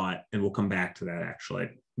Maritain saw it, and we'll come back to that actually.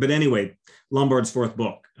 But anyway, Lombard's fourth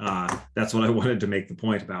book, that's what I wanted to make the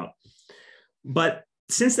point about. But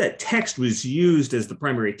since that text was used as the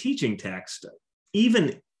primary teaching text,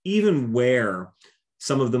 even where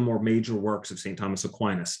some of the more major works of St. Thomas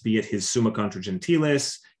Aquinas, be it his Summa Contra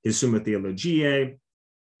Gentiles, his Summa Theologiae,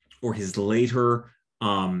 or his later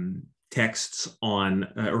texts on,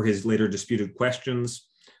 or his later disputed questions,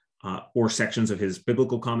 or sections of his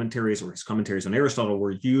biblical commentaries or his commentaries on Aristotle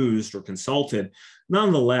were used or consulted,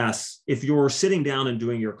 nonetheless, if you're sitting down and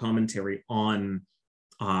doing your commentary on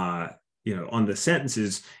on the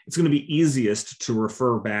sentences, it's going to be easiest to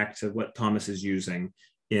refer back to what Thomas is using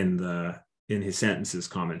in his sentences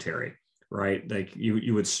commentary, right? Like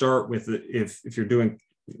you would start with, if you're doing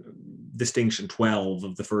distinction 12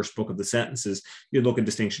 of the first book of the sentences, you'd look at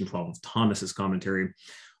distinction 12 of Thomas's commentary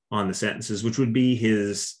on the sentences, which would be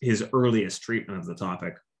his earliest treatment of the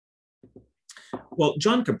topic. Well,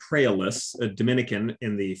 John Copralis, a Dominican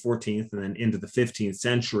in the 14th and then into the 15th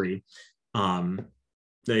century,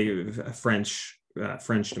 the French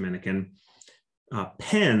Dominican,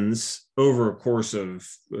 pens over a course of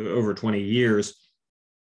over 20 years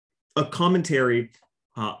a commentary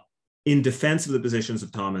in defense of the positions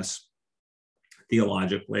of Thomas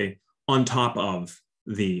theologically on top of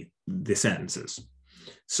the sentences.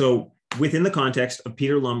 So within the context of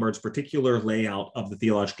Peter Lombard's particular layout of the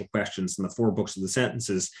theological questions in the four books of the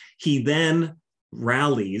sentences, he then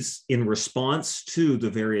rallies in response to the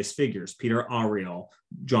various figures, Peter Ariel,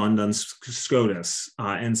 John Duns Scotus,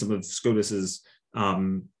 and some of Scotus's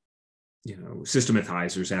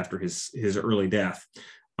systematizers after his early death.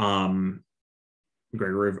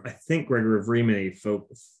 Gregory of Rimini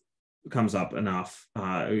comes up enough,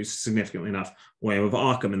 significantly enough, William of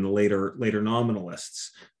Ockham and the later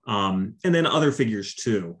nominalists, and then other figures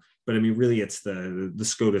too. But I mean, really, it's the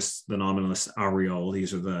Scotus, the nominalists, Ariel.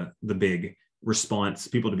 These are the big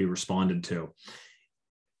people to be responded to.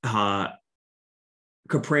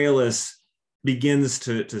 Copralis begins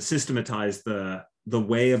to systematize the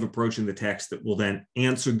way of approaching the text that will then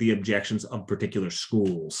answer the objections of particular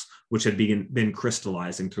schools, which had been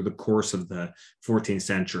crystallizing through the course of the 14th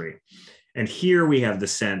century. And here we have the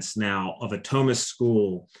sense now of a Thomist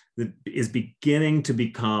school that is beginning to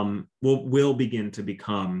become, will begin to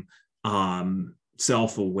become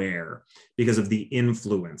self-aware because of the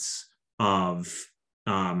influence of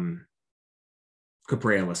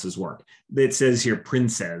Copralis's work. It says here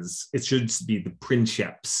princes, it should be the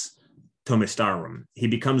princeps Thomistarum. He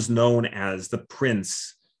becomes known as the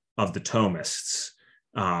Prince of the Thomists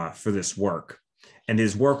for this work. And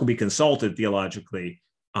his work will be consulted theologically,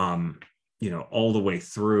 all the way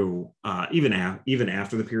through, even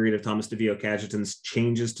after the period of Thomas de Vio Cajetan's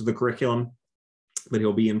changes to the curriculum, but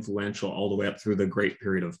he'll be influential all the way up through the great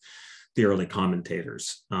period of the early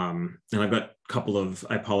commentators. And I've got a couple of,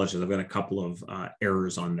 I apologize, I've got a couple of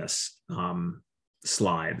errors on this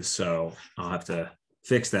slide, so I'll have to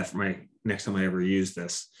fix that for my next time I ever use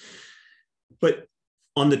this. But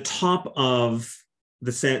on the top of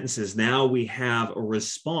the sentences, now we have a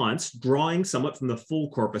response drawing somewhat from the full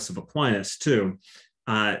corpus of Aquinas too,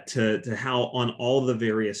 to how on all the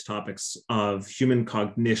various topics of human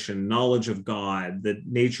cognition, knowledge of God, the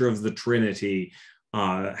nature of the Trinity,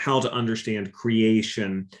 how to understand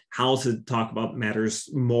creation, how to talk about matters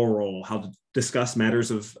moral, how to discuss matters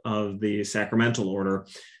of the sacramental order,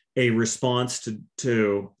 a response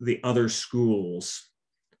to the other schools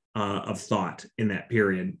of thought in that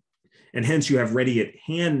period. And hence you have ready at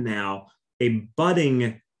hand now a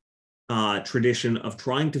budding tradition of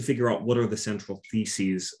trying to figure out what are the central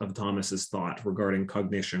theses of Thomas's thought regarding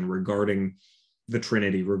cognition, regarding the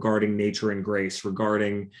Trinity, regarding nature and grace,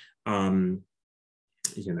 regarding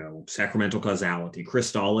sacramental causality,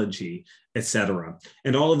 Christology, etc.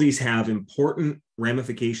 And all of these have important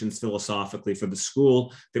ramifications philosophically for the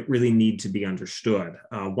school that really need to be understood.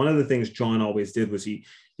 One of the things John always did was he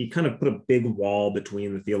kind of put a big wall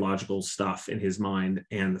between the theological stuff in his mind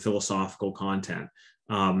and the philosophical content.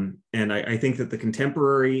 And I think that the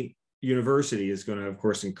contemporary university is going to, of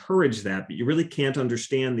course, encourage that, but you really can't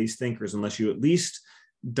understand these thinkers unless you at least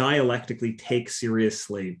dialectically take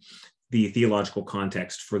seriously the theological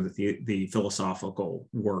context for the philosophical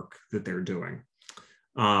work that they're doing.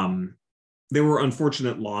 There were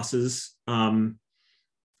unfortunate losses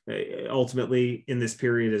ultimately in this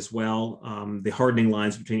period as well. The hardening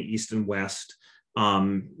lines between East and West,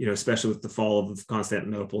 especially with the fall of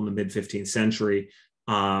Constantinople in the mid-15th century,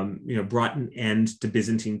 brought an end to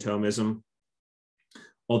Byzantine Thomism.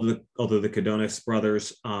 Although the Codonis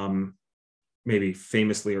brothers, maybe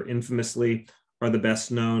famously or infamously, are the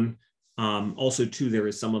best known. Also, too, there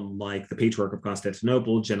is someone like the Patriarch of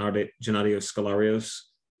Constantinople, Gennadios Scholarios,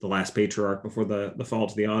 the last patriarch before the fall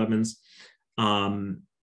to the Ottomans,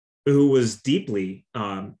 who was deeply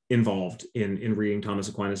involved in reading Thomas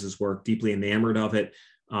Aquinas's work, deeply enamored of it,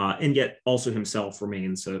 and yet also himself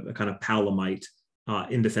remains a kind of Palamite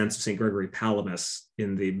in defense of St. Gregory Palamas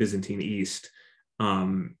in the Byzantine East,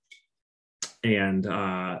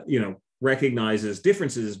 recognizes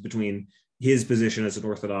differences between his position as an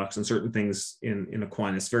Orthodox and certain things in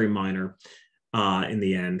Aquinas, very minor in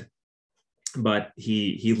the end. But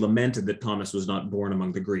he lamented that Thomas was not born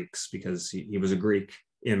among the Greeks because he was a Greek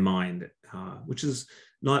in mind, which is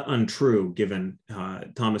not untrue given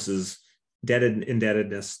Thomas's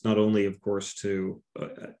indebtedness, not only, of course, to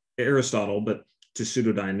Aristotle, but to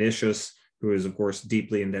Pseudo-Dionysius, who is, of course,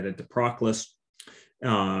 deeply indebted to Proclus.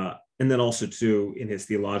 And then also, too, in his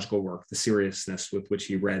theological work, the seriousness with which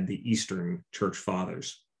he read the Eastern Church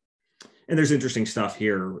Fathers. And there's interesting stuff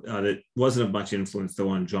here that wasn't of much influence, though,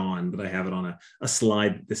 on John, but I have it on a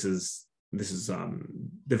slide. This is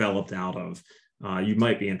developed out of. You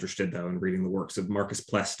might be interested, though, in reading the works of Marcus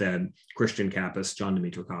Plested, Christian Kappas, John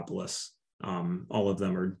Dimitrokopoulos. All of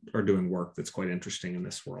them are doing work that's quite interesting in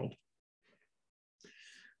this world.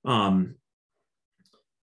 But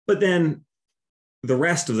then the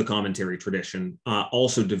rest of the commentary tradition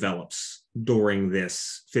also develops during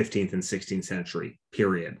this 15th and 16th century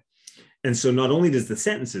period. And so not only does the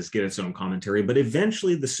sentences get its own commentary, but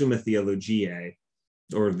eventually the Summa Theologiae,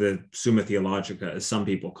 or the Summa Theologica, as some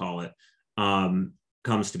people call it,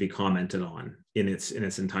 comes to be commented on in its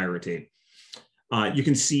entirety. You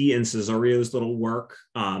can see in Cesario's little work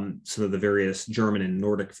some of the various German and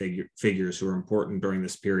Nordic figures who are important during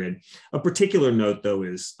this period. A particular note, though,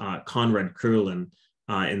 is Conrad Köhlen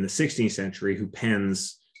in the 16th century, who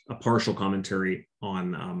pens a partial commentary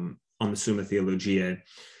on the Summa Theologiae.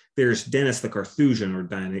 There's Denis the Carthusian, or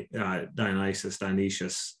Dionysius,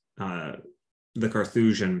 the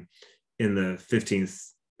Carthusian in the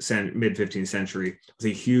mid-15th century, with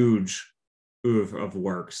a huge oeuvre of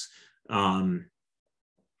works.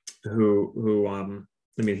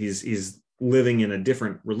 He's living in a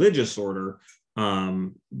different religious order,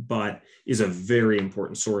 but is a very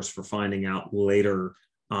important source for finding out later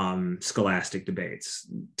scholastic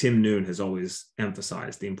debates. Tim Noon has always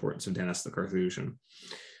emphasized the importance of Denis the Carthusian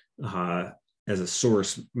as a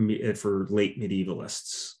source for late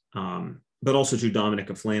medievalists, but also to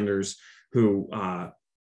Dominic of Flanders, who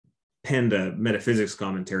penned a metaphysics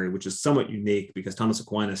commentary, which is somewhat unique because Thomas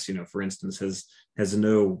Aquinas, for instance, has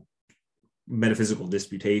no metaphysical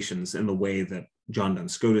disputations in the way that John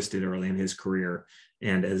Duns Scotus did early in his career,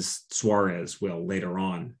 and as Suarez will later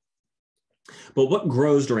on. But what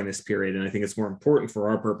grows during this period, and I think it's more important for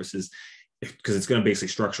our purposes, because it's going to basically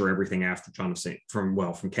structure everything after from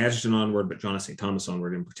Cajetan onward, but John of St. Thomas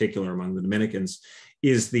onward in particular among the Dominicans,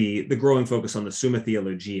 is the growing focus on the Summa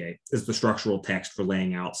Theologiae as the structural text for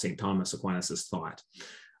laying out St. Thomas Aquinas's thought.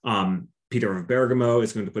 Peter of Bergamo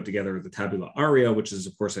is going to put together the Tabula Aurea, which is,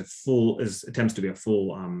 of course, attempts to be a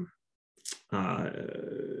full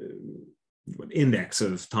index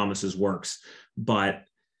of Thomas's works, but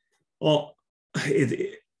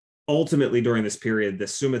ultimately during this period, the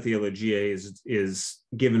Summa Theologiae is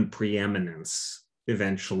given preeminence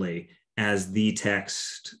eventually as the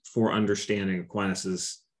text for understanding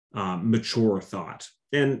Aquinas's mature thought.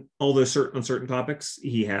 And although on certain topics,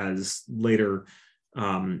 he has later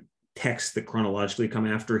texts that chronologically come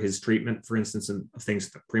after his treatment, for instance, of things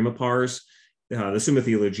like the Prima Pars, the Summa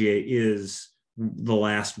Theologiae is the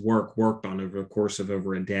last work worked on over the course of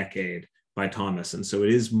over a decade by Thomas. And so it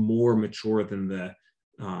is more mature than the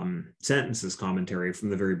Sentences commentary from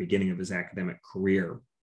the very beginning of his academic career.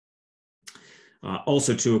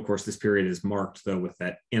 Also, too, of course, this period is marked, though, with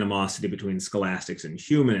that animosity between scholastics and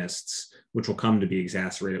humanists, which will come to be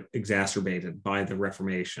exacerbated by the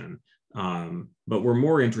Reformation. But we're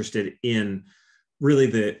more interested in really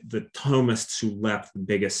the Thomists who left the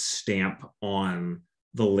biggest stamp on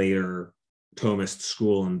the later Thomist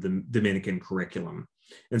school and the Dominican curriculum.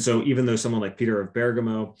 And so even though someone like Peter of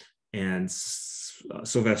Bergamo and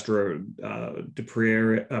Silvestro de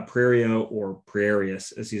Praerio, or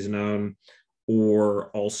Praerius as he's known,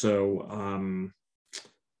 or also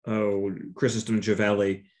Chrysostom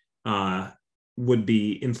Jovelli would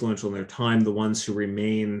be influential in their time, the ones who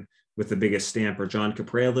remain with the biggest stamp are John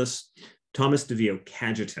Capraelis, Thomas de Vio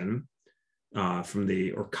Cajetan,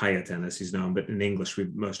 or Cajetan as he's known, but in English we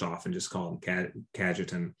most often just call him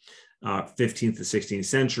Cajetan, 15th to 16th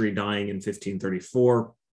century, dying in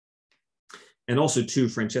 1534. And also too,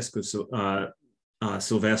 Francesco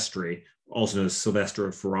Silvestri, also known as Silvestro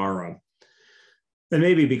of Ferrara. And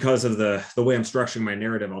maybe because of the way I'm structuring my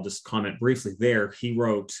narrative, I'll just comment briefly there. He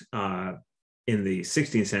wrote in the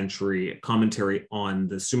 16th century a commentary on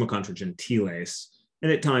the Summa contra Gentiles,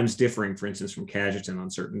 and at times differing, for instance, from Cajetan on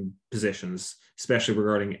certain positions, especially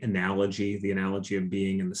regarding analogy, the analogy of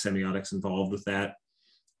being and the semiotics involved with that.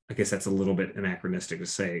 I guess that's a little bit anachronistic to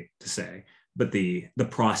say, but the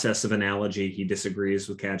process of analogy he disagrees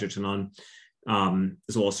with Cajetan on,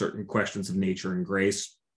 as well as certain questions of nature and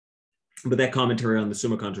grace. But that commentary on the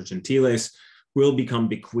Summa contra Gentiles will become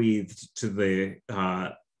bequeathed to the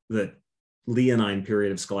Leonine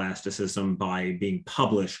period of scholasticism by being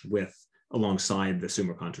published alongside the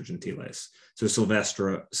Summa contra Gentiles. So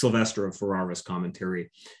Silvestro of Ferrara's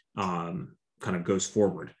commentary kind of goes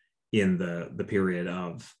forward in the period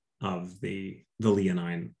of the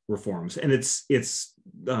Leonine reforms, and it's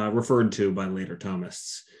referred to by later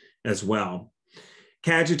Thomists as well.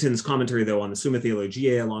 Cajetan's commentary, though, on the Summa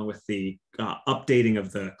Theologiae, along with the updating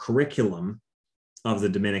of the curriculum of the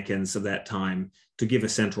Dominicans of that time to give a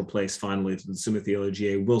central place finally to the Summa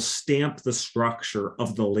Theologiae, will stamp the structure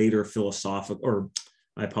of the later the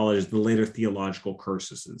later theological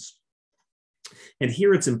cursuses. And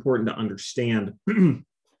here it's important to understand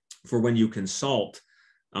for when you consult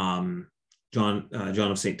John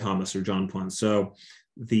of St. Thomas or John Poinsot,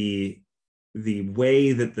 the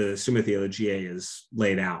way that the Summa Theologiae is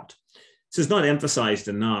laid out. This is not emphasized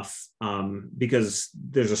enough because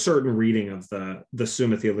there's a certain reading of the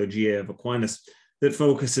Summa Theologiae of Aquinas that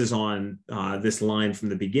focuses on this line from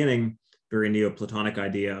the beginning, very Neoplatonic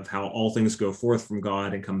idea of how all things go forth from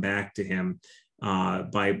God and come back to him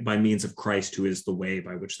by means of Christ, who is the way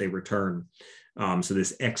by which they return. So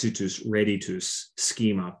this exitus reditus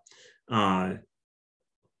schema.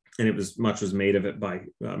 And it was made of it by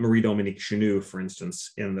Marie Dominique Chenu, for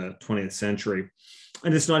instance, in the 20th century.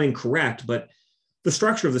 And it's not incorrect, but the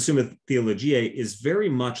structure of the Summa Theologiae is very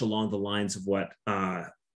much along the lines of what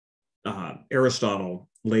Aristotle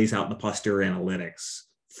lays out in the Posterior Analytics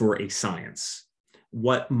for a science.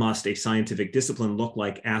 What must a scientific discipline look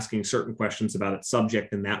like, asking certain questions about its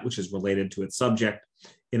subject and that which is related to its subject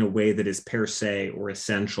in a way that is per se or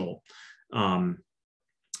essential. And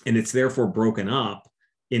it's therefore broken up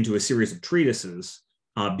into a series of treatises,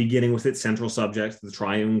 beginning with its central subject, the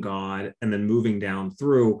triune God, and then moving down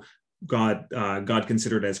through God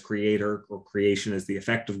considered as creator, or creation as the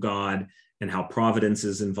effect of God, and how providence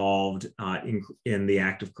is involved in the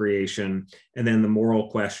act of creation, and then the moral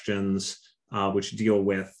questions, which deal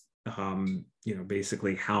with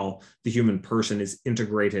basically how the human person is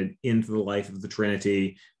integrated into the life of the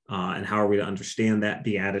Trinity, and how are we to understand that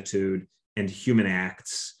beatitude and human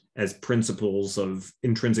acts as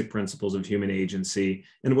intrinsic principles of human agency,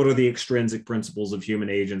 and what are the extrinsic principles of human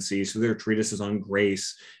agency. So there are treatises on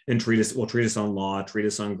grace and treatise on law,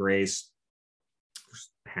 treatise on grace,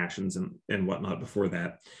 passions and whatnot before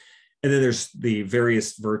that. And then there's the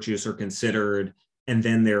various virtues are considered, and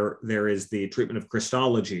then there is the treatment of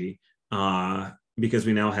Christology, because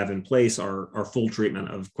we now have in place our full treatment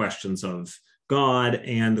of questions of God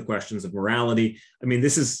and the questions of morality. I mean,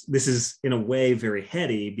 this is in a way very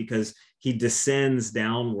heady, because he descends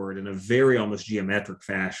downward in a very almost geometric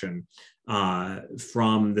fashion,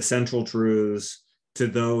 from the central truths to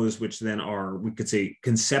those which then are, we could say,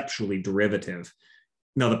 conceptually derivative.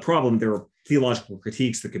 Now, the problem, there are theological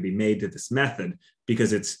critiques that could be made to this method,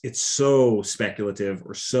 because it's so speculative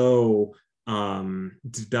or so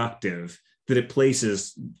deductive that it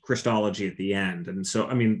places Christology at the end. And so,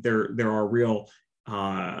 I mean, there are real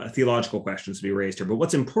theological questions to be raised here. But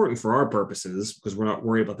what's important for our purposes, because we're not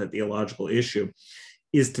worried about that theological issue,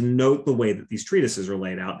 is to note the way that these treatises are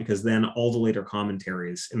laid out, because then all the later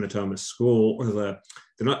commentaries in the Thomist school, they're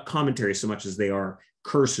not commentaries so much as they are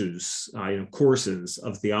cursus, courses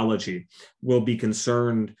of theology, will be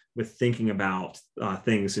concerned with thinking about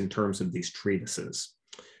things in terms of these treatises.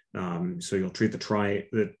 So you'll treat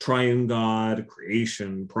the triune God,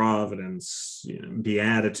 creation, providence,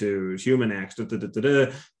 beatitude, human acts,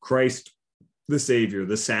 Christ, the Savior,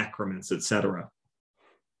 the sacraments, etc.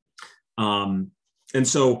 And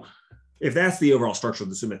so, if that's the overall structure of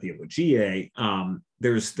the Summa Theologiae,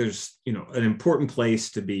 there's an important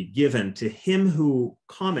place to be given to him who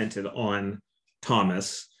commented on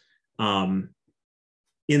Thomas in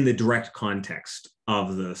the direct context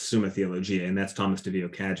of the Summa Theologiae, and that's Thomas de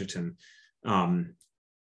Vio-Cajetan.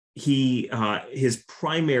 He's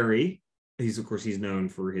known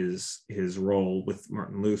for his role with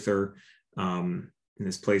Martin Luther, in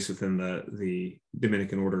his place within the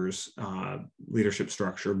Dominican Order's leadership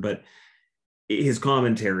structure, but his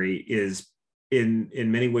commentary is in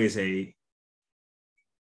many ways a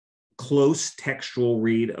close textual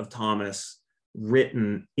read of Thomas,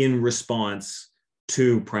 written in response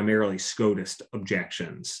to primarily Scotist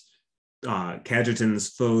objections. Cajetan's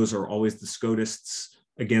foes are always the Scotists,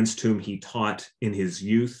 against whom he taught in his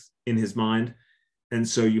youth, in his mind. And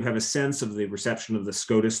so you have a sense of the reception of the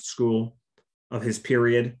Scotist school of his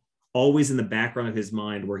period, always in the background of his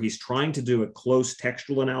mind, where he's trying to do a close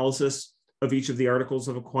textual analysis of each of the articles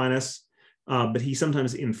of Aquinas, but he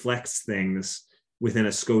sometimes inflects things within a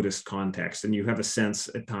Scotist context. And you have a sense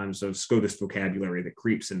at times of Scotist vocabulary that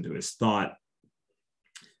creeps into his thought.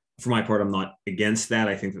 For my part, I'm not against that.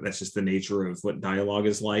 I think that that's just the nature of what dialogue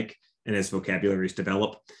is like, and as vocabularies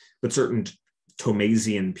develop. But certain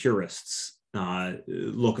Thomasian purists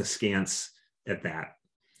look askance at that.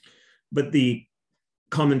 But the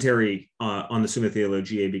commentary on the Summa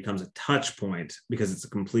Theologiae becomes a touch point, because it's a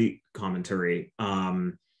complete commentary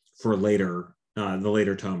for the later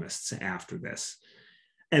Thomists after this.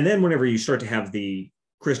 And then whenever you start to have the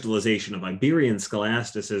crystallization of Iberian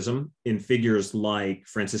scholasticism in figures like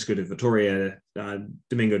Francisco de Vitoria,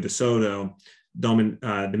 Domingo de Soto,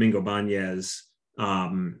 Domingo Banez,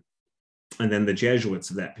 and then the Jesuits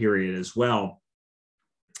of that period as well,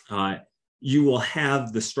 you will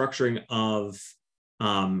have the structuring of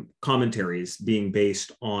commentaries being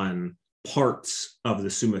based on parts of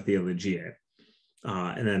the Summa Theologiae.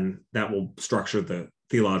 And then that will structure the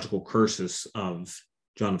theological cursus of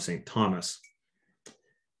John of St. Thomas.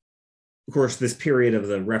 Of course, this period of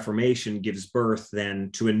the Reformation gives birth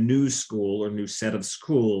then to a new school or new set of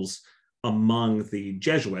schools among the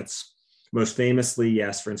Jesuits, most famously,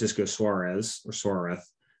 yes, Francisco Suarez or Suarez,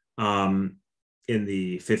 in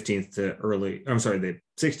the 16th to early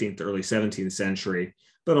 17th century,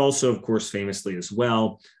 but also, of course, famously as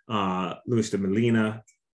well, Luis de Molina,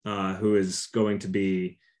 who is going to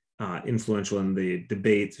be influential in the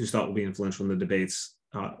debates, who's thought will be influential in the debates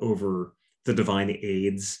over the divine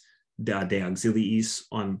aids, De Auxiliis,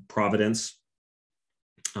 on Providence,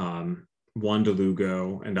 Juan de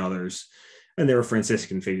Lugo and others. And there are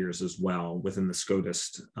Franciscan figures as well within the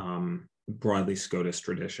Scotist, broadly Scotist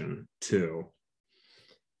tradition too.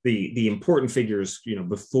 The important figures,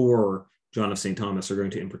 before John of St. Thomas are going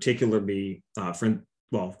to in particular be,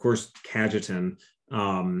 of course, Cajetan,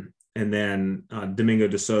 and then Domingo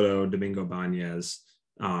de Soto, Domingo Banez,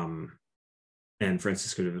 and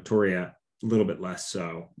Francisco de Vitoria, a little bit less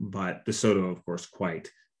so, but de Soto, of course, quite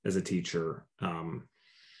as a teacher.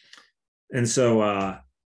 And so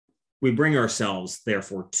we bring ourselves,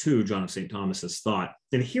 therefore, to John of St. Thomas's thought.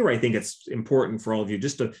 And here I think it's important for all of you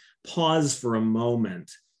just to pause for a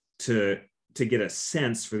moment to get a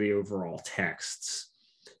sense for the overall texts.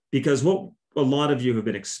 Because what a lot of you have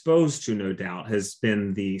been exposed to, no doubt, has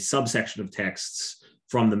been the subsection of texts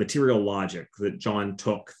from the material logic that John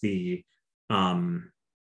took the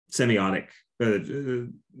semiotic,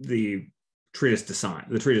 the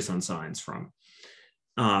treatise on signs from.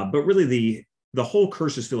 But really the whole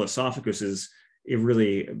cursus philosophicus is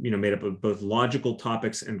really made up of both logical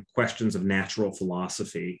topics and questions of natural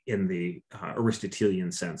philosophy in the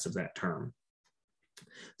Aristotelian sense of that term.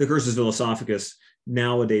 The cursus philosophicus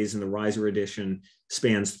nowadays in the Reiser edition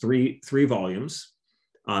spans three volumes.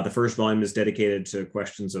 The first volume is dedicated to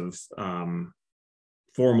questions of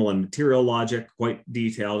formal and material logic, quite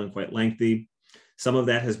detailed and quite lengthy. Some of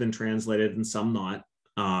that has been translated and some not.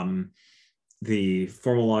 The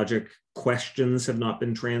formal logic questions have not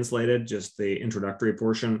been translated, just the introductory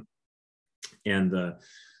portion. And the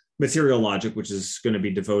material logic, which is going to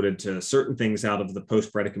be devoted to certain things out of the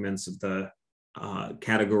post-predicaments of the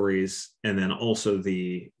categories, and then also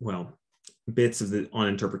the, bits of on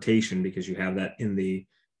interpretation, because you have that in the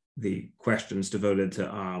questions devoted to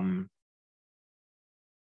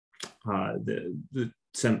the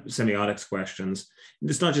semiotics questions. And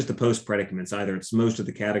it's not just the post-predicaments either, it's most of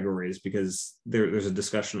the categories, because there's a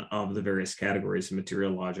discussion of the various categories of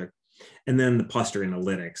material logic. And then the posterior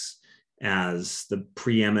analytics as the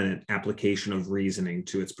preeminent application of reasoning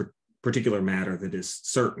to its particular matter that is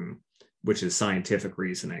certain, which is scientific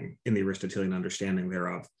reasoning in the Aristotelian understanding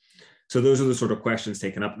thereof. So those are the sort of questions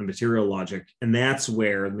taken up in the material logic. And that's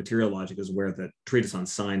where the material logic is where the treatise on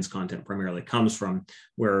signs content primarily comes from,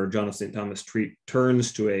 where John of St. Thomas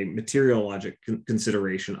turns to a material logic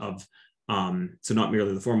consideration of, so not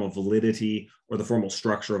merely the formal validity or the formal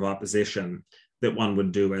structure of opposition that one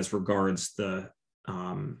would do as regards the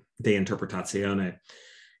De Interpretatione,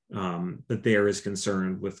 but there is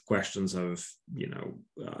concerned with questions of,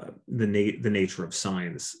 the nature of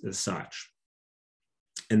signs as such.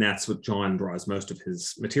 And that's what John draws most of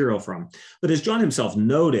his material from. But as John himself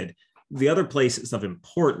noted, the other places of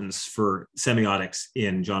importance for semiotics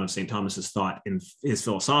in John of St. Thomas's thought in his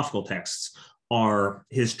philosophical texts are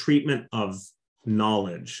his treatment of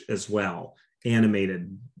knowledge as well,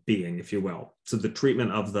 animated being, if you will. So the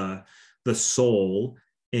treatment of the soul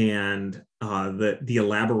and the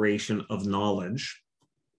elaboration of knowledge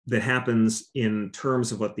that happens in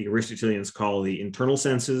terms of what the Aristotelians call the internal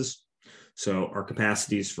senses. So our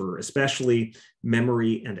capacities for especially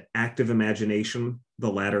memory and active imagination. The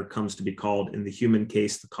latter comes to be called in the human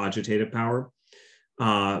case the cogitative power,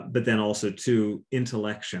 but then also to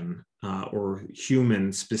intellection or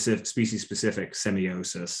human specific, species-specific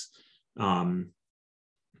semiosis,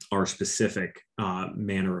 our specific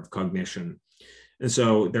manner of cognition. And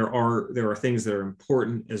so there are things that are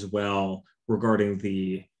important as well regarding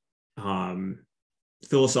the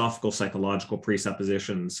philosophical psychological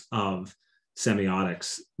presuppositions of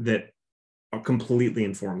semiotics that are completely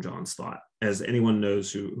inform John's thought. As anyone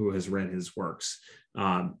knows who has read his works,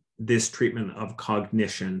 this treatment of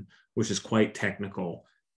cognition, which is quite technical,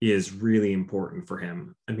 is really important for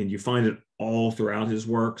him. I mean, you find it all throughout his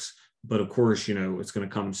works, but of course, it's going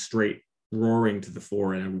to come straight roaring to the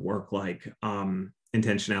fore in a work like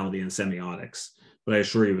Intentionality and Semiotics. But I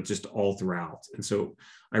assure you, it's just all throughout. And so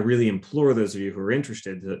I really implore those of you who are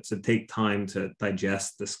interested to take time to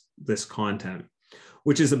digest this content,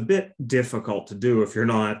 which is a bit difficult to do if you're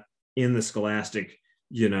not in the scholastic,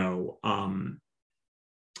 in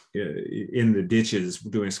the ditches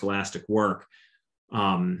doing scholastic work.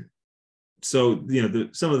 So,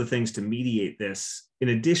 some of the things to mediate this, in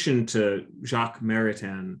addition to Jacques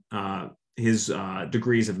Maritain, his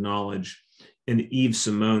degrees of knowledge, and Yves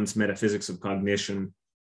Simone's Metaphysics of Cognition,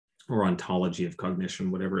 or Ontology of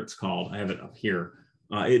Cognition, whatever it's called. I have it up here.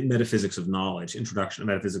 Metaphysics of Knowledge, Introduction to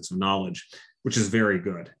Metaphysics of Knowledge, which is very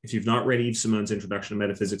good. If you've not read Yves Simone's Introduction to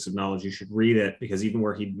Metaphysics of Knowledge, you should read it, because even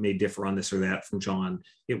where he may differ on this or that from John,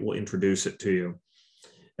 it will introduce it to you.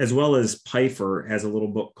 As well as Pfeiffer has a little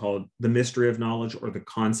book called The Mystery of Knowledge, or The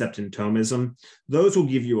Concept in Thomism. Those will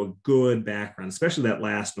give you a good background, especially that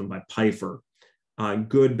last one by Pfeiffer,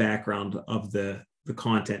 good background of the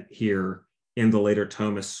content here in the later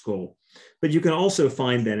Thomist school. But you can also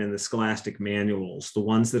find then in the scholastic manuals, the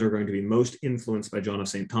ones that are going to be most influenced by John of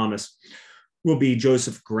St. Thomas will be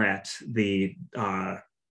Joseph Gret, the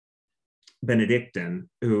Benedictine,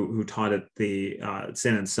 who taught at the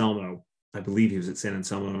San Anselmo. I believe he was at San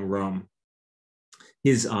Anselmo in Rome.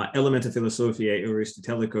 His Elementa Philosophiae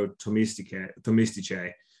Aristotelico Thomisticae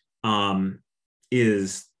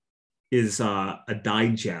is is a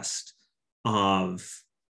digest of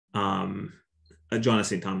John of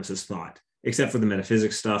St. Thomas's thought, except for the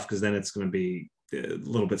metaphysics stuff, because then it's going to be a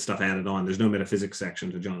little bit stuff added on. There's no metaphysics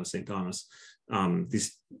section to John of St. Thomas.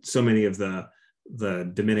 So many of the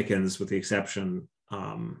Dominicans, with the exception,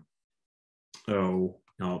 the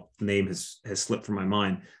name has slipped from my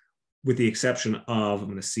mind, with the exception of, I'm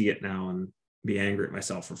going to see it now and be angry at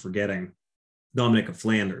myself for forgetting, Dominic of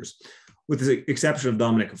Flanders. With the exception of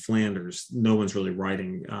Dominic of Flanders, no one's really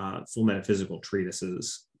writing full metaphysical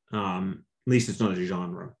treatises. At least it's not a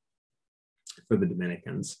genre for the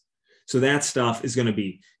Dominicans. So that stuff is going to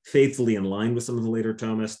be faithfully in line with some of the later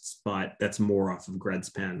Thomists, but that's more off of Gred's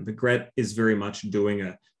pen. But Gred is very much doing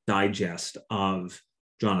a digest of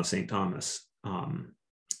John of St. Thomas.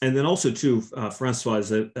 And then also too, Francois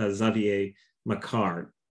Xavier Macquart,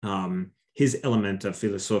 his Elementa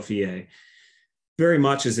Philosophiae, very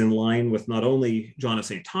much is in line with not only John of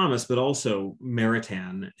St. Thomas, but also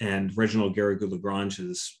Maritain and Reginald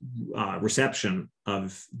Garrigou-Lagrange's reception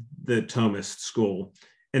of the Thomist school.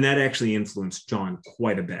 And that actually influenced John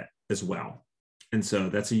quite a bit as well. And so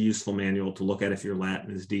that's a useful manual to look at if your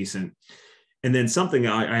Latin is decent. And then something,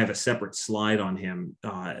 I have a separate slide on him,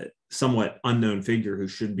 somewhat unknown figure who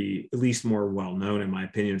should be at least more well-known, in my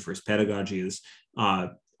opinion, for his pedagogy, is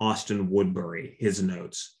Austin Woodbury, his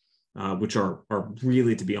notes, which are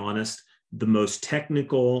really, to be honest, the most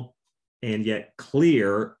technical and yet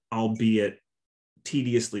clear, albeit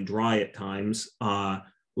tediously dry at times,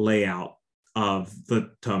 layout of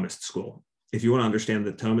the Thomist school. If you want to understand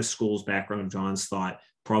the Thomist school's background of John's thought,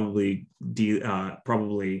 probably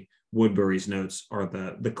Woodbury's notes are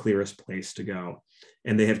the clearest place to go.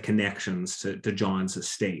 And they have connections to John's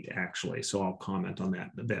estate, actually. So I'll comment on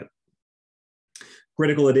that in a bit.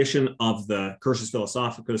 Critical edition of the Cursus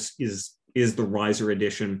Philosophicus is the Reiser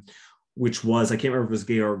edition, which was, I can't remember if it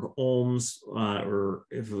was Georg Olms or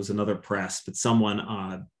if it was another press, but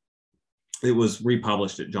someone, it was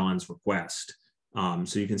republished at John's request.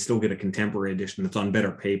 So you can still get a contemporary edition that's on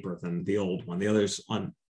better paper than the old one. The other's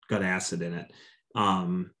got acid in it.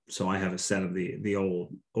 So I have a set of the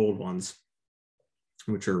old ones,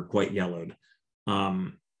 which are quite yellowed.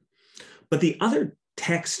 But the other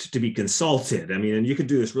text to be consulted, I mean, and you could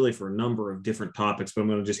do this really for a number of different topics, but I'm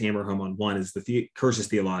going to just hammer home on one, is the Cursus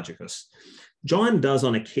Theologicus. John does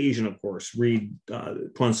on occasion, of course, read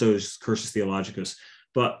Poinsot's Cursus Theologicus,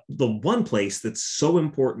 but the one place that's so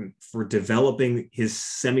important for developing his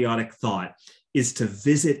semiotic thought is to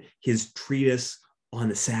visit his treatise on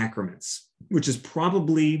the sacraments, which is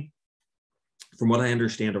probably, from what I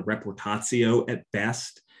understand, a reportatio at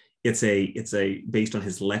best. It's based on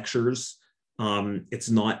his lectures. It's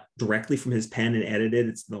not directly from his pen and edited.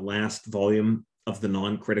 It's the last volume of the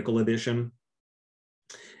non-critical edition.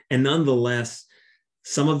 And nonetheless,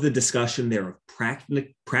 some of the discussion there of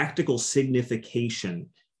practical signification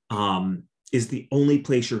is the only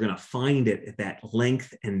place you're going to find it at that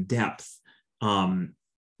length and depth,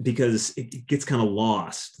 because it gets kind of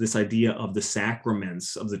lost, this idea of the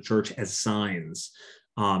sacraments of the church as signs.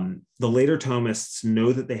 The later Thomists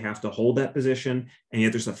know that they have to hold that position, and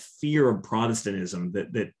yet there's a fear of Protestantism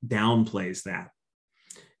that downplays that.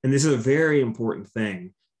 And this is a very important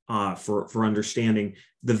thing for understanding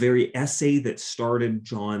the very essay that started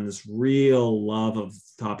John's real love of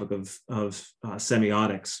the topic of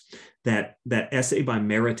semiotics, that essay by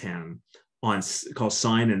Maritain called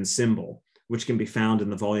Sign and Symbol, which can be found in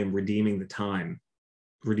the volume Redeeming the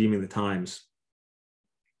Times,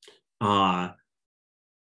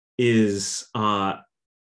 is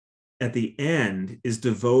at the end is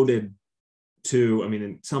devoted to, I mean,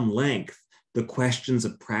 in some length, the questions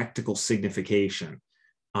of practical signification.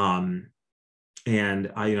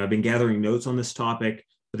 And I've been gathering notes on this topic,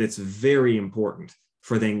 but it's very important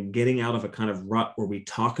for then getting out of a kind of rut where we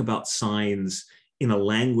talk about signs in a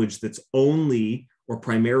language that's only or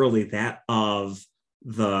primarily that of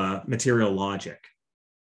the material logic,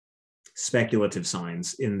 speculative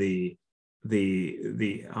signs in the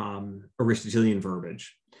Aristotelian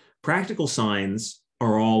verbiage. Practical signs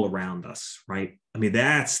are all around us, right? I mean,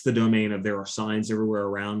 that's the domain of there are signs everywhere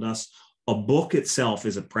around us. A book itself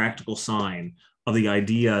is a practical sign of the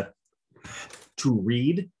idea to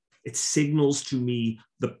read. It signals to me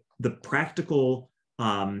the practical,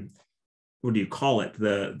 what do you call it?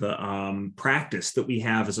 The practice that we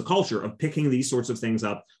have as a culture of picking these sorts of things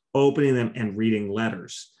up, opening them and reading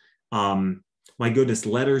letters. My goodness,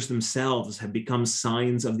 letters themselves have become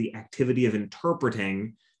signs of the activity of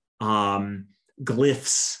interpreting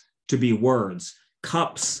glyphs to be words.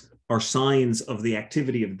 Cups are signs of the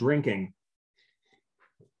activity of drinking.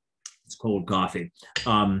 It's cold coffee.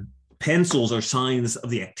 Pencils are signs of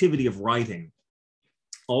the activity of writing.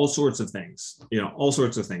 All sorts of things, all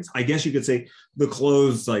sorts of things. I guess you could say the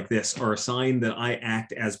clothes like this are a sign that I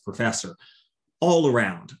act as professor. All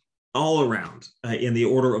around, in the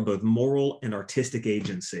order of both moral and artistic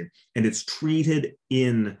agency. And it's treated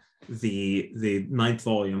in the ninth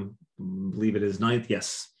volume, I believe it is ninth,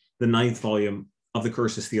 yes, the ninth volume of the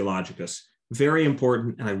Cursus Theologicus. Very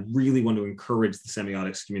important, and I really want to encourage the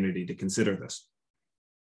semiotics community to consider this.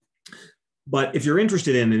 But if you're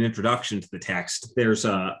interested in an introduction to the text, there's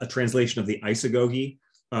a translation of the Isagoge,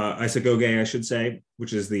 I should say,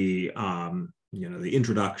 which is the the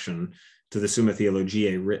introduction to the Summa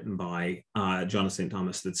Theologiae written by John of St.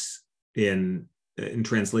 Thomas, that's in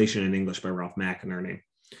translation in English by Ralph McInerney.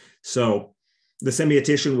 So the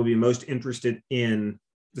semiotician will be most interested in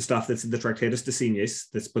the stuff that's in the Tractatus de Signis,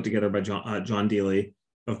 that's put together by John Deely,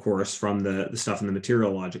 of course, from the stuff in the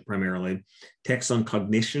material logic primarily, texts on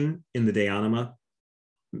cognition in the De Anima,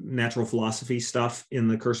 natural philosophy stuff in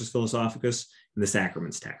the Cursus Philosophicus, and the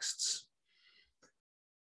sacraments texts.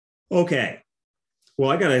 Okay,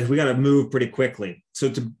 well, we gotta move pretty quickly.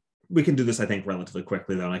 So we can do this, I think, relatively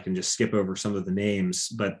quickly, though, and I can just skip over some of the names,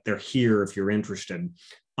 but they're here if you're interested.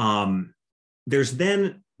 There's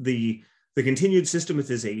then the continued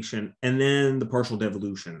systematization and then the partial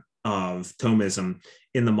devolution of Thomism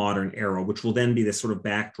in the modern era, which will then be this sort of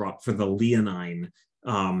backdrop for the Leonine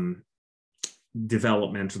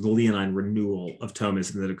development, or the Leonine renewal of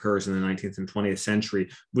Thomism that occurs in the 19th and 20th century,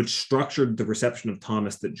 which structured the reception of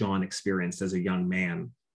Thomas that John experienced as a young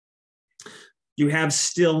man. You have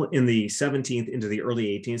still in the 17th into the early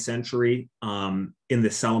 18th century, in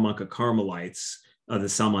the Salamanca Carmelites, the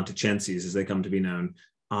Salmonticenses as they come to be known,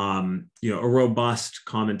 a robust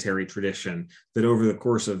commentary tradition that over the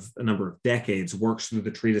course of a number of decades works through the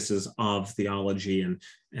treatises of theology and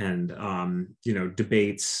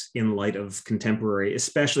debates in light of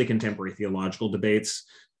especially contemporary theological debates,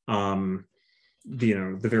 the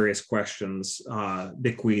various questions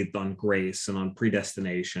bequeathed on grace and on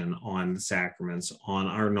predestination, on the sacraments, on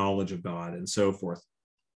our knowledge of God, and so forth.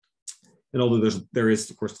 And although there is,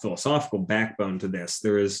 of course, philosophical backbone to this,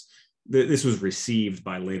 this was received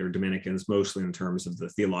by later Dominicans mostly in terms of the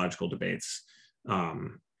theological debates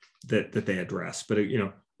that they address. But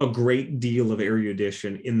a great deal of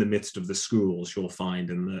erudition in the midst of the schools you'll find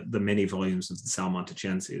in the many volumes of the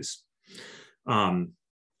Salmonticenses. A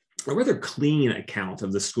rather clean account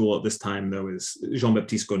of the school at this time, though, is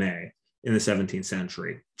Jean-Baptiste Gonnet in the 17th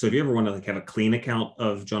century. So if you ever want to have a clean account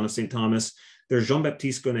of John of St. Thomas, there's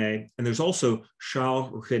Jean-Baptiste Gonnet, and there's also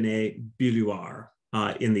Charles-René Billuart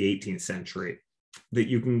in the 18th century, that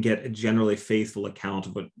you can get a generally faithful account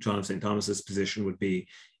of what John of St. Thomas's position would be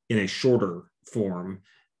in a shorter form,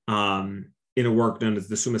 in a work known as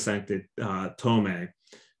the Summa Sancta Thomae,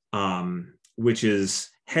 which is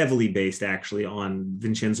heavily based actually on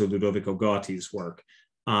Vincenzo Ludovico Gotti's work.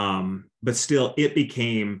 But still, it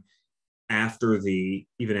became,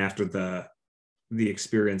 even after the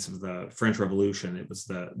experience of the French Revolution, it was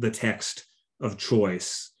the text of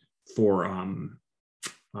choice for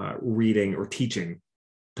reading or teaching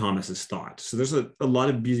Thomas's thought. So there's a lot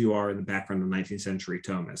of Billuart in the background of 19th century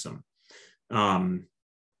Thomism. But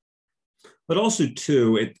also,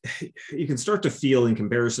 too, you can start to feel, in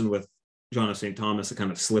comparison with John of St. Thomas, a kind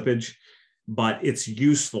of slippage, but it's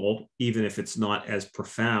useful, even if it's not as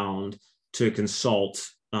profound, to consult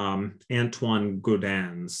Antoine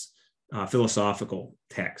Gaudin's philosophical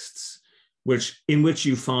texts, in which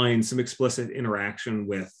you find some explicit interaction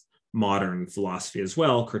with modern philosophy as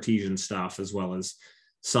well, Cartesian stuff, as well as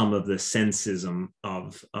some of the sensism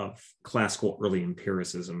of classical early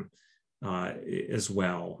empiricism as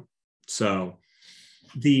well. So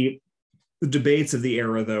the debates of the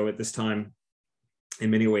era, though, at this time, in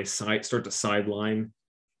many ways, start to sideline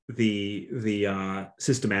the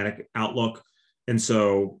systematic outlook. And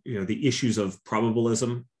so, the issues of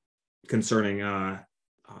probabilism concerning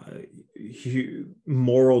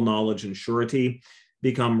moral knowledge and surety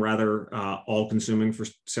become rather all-consuming for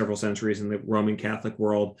several centuries in the Roman Catholic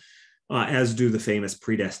world, as do the famous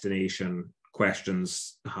predestination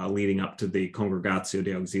questions leading up to the Congregatio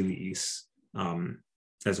de Auxiliis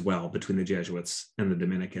as well, between the Jesuits and the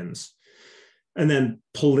Dominicans. And then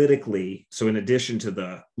politically, so in addition to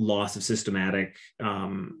the loss of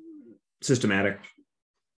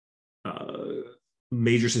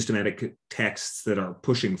major systematic texts that are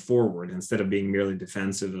pushing forward instead of being merely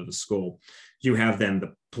defensive of the school, you have then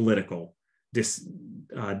the political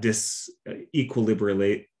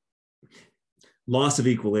loss of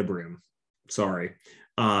equilibrium,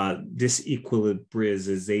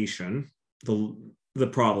 disequilibrization, the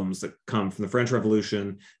problems that come from the French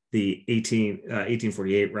Revolution the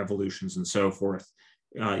 1848 revolutions and so forth,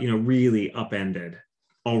 really upended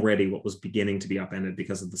already what was beginning to be upended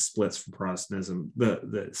because of the splits from Protestantism,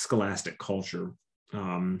 the scholastic culture,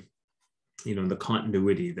 the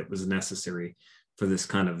continuity that was necessary for this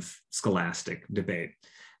kind of scholastic debate,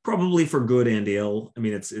 probably for good and ill. I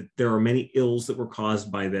mean, there are many ills that were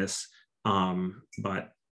caused by this, but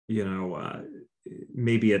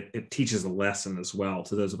maybe it teaches a lesson as well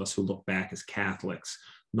to those of us who look back as Catholics,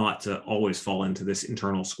 not to always fall into this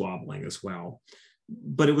internal squabbling as well.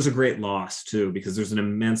 But it was a great loss too, because there's an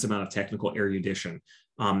immense amount of technical erudition.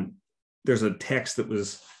 There's a text that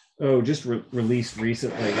was just released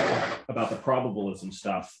recently about the probabilism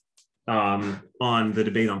stuff, on the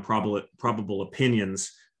debate on probable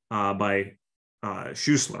opinions by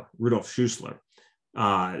Rudolf Schussler,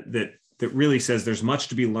 that really says there's much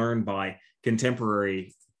to be learned by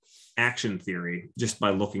contemporary action theory just by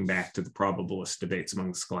looking back to the probabilist debates among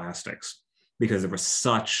the scholastics, because there was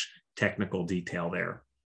such technical detail there.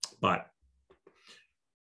 But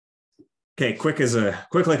okay, quick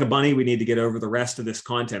like a bunny, we need to get over the rest of this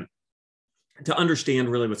content. To understand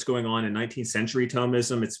really what's going on in 19th century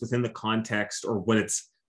Thomism, it's within the context, or what its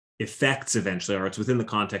effects eventually are, it's within the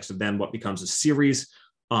context of then what becomes a series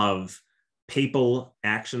of papal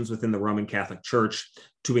actions within the Roman Catholic Church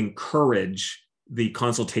to encourage the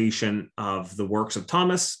consultation of the works of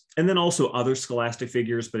Thomas, and then also other scholastic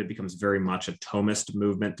figures, but it becomes very much a Thomist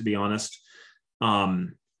movement, to be honest.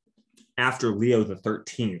 After Leo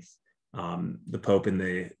XIII, the Pope in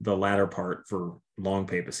the latter part for long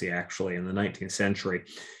papacy, actually, in the 19th century,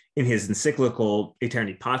 in his encyclical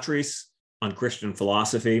Aeterni Patris on Christian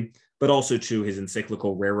philosophy, but also to his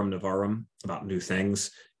encyclical Rerum Novarum about new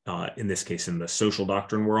things, in this case in the social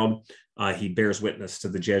doctrine world, he bears witness to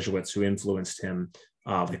the Jesuits who influenced him,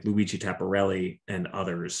 like Luigi Tapparelli and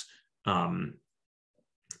others,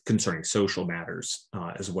 concerning social matters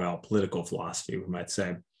as well, political philosophy, we might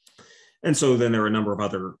say. And so then there are a number of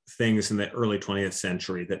other things in the early 20th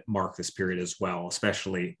century that mark this period as well,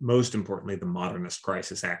 especially, most importantly, the modernist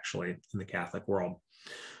crisis, actually, in the Catholic world.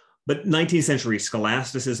 But 19th century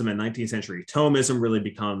scholasticism and 19th century Thomism really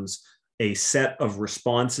becomes a set of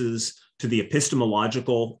responses to the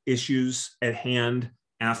epistemological issues at hand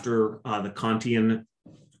after the Kantian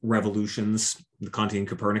revolutions, the Kantian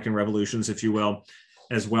Copernican revolutions, if you will,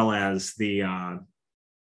 as well as the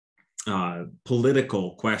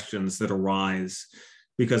political questions that arise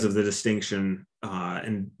because of the distinction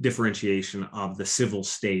and differentiation of the civil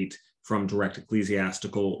state from direct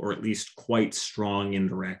ecclesiastical, or at least quite strong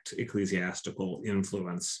indirect ecclesiastical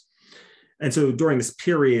influence. And so during this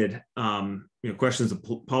period, questions of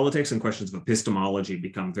politics and questions of epistemology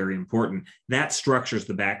become very important. That structures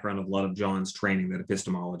the background of a lot of John's training, that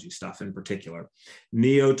epistemology stuff in particular.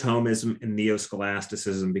 Neo-Thomism and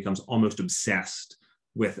neo-scholasticism becomes almost obsessed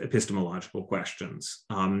with epistemological questions.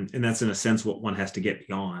 And that's in a sense what one has to get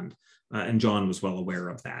beyond. And John was well aware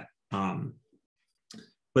of that.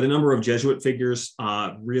 But a number of Jesuit figures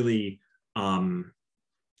really,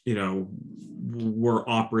 were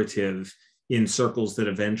operative in circles that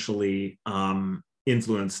eventually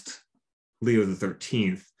influenced Leo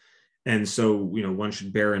XIII. And so, one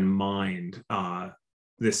should bear in mind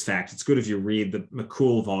this fact. It's good if you read the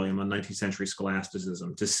McCool volume on 19th century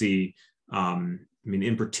scholasticism to see,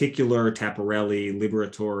 in particular, Tapparelli,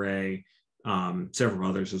 Liberatore, several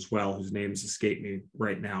others as well, whose names escape me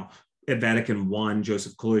right now. At Vatican I,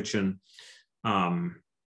 Joseph Coluchin. Of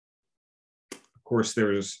course,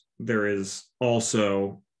 there is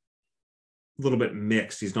also a little bit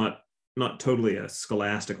mixed. He's not totally a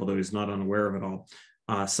scholastic, although he's not unaware of it all.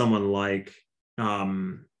 Someone like,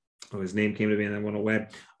 his name came to me and then went away.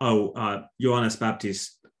 Johannes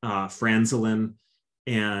Baptist Franzelin,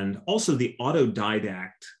 and also the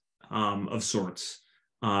autodidact of sorts,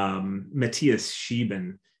 Matthias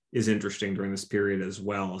Schieben, is interesting during this period as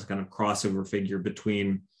well, as a kind of crossover figure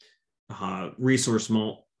between resource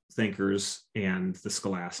thinkers and the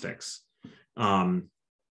scholastics.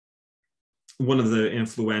 One of the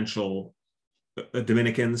influential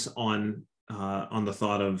Dominicans on the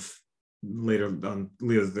thought of later on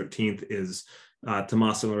Leo XIII is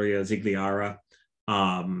Tommaso Maria Zigliara.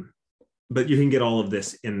 But you can get all of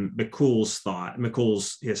this in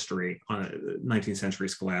McCool's history on 19th century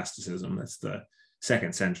scholasticism. That's the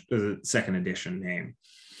second edition name.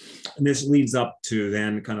 And this leads up to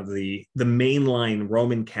then kind of the mainline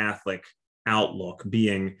Roman Catholic outlook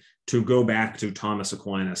being to go back to Thomas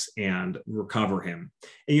Aquinas and recover him.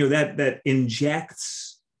 And that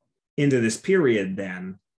injects into this period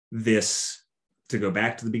then this, to go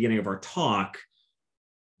back to the beginning of our talk,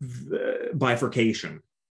 the bifurcation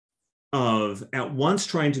of at once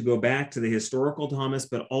trying to go back to the historical Thomas,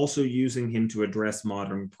 but also using him to address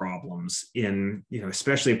modern problems in,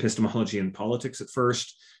 especially epistemology and politics at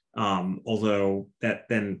first, although that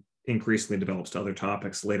then increasingly develops to other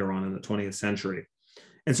topics later on in the 20th century.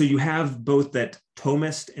 And so you have both that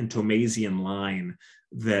Thomist and Thomasian line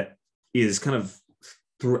that is kind of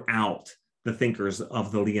throughout the thinkers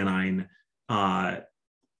of the Leonine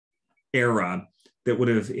era that would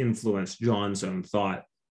have influenced John's own thought.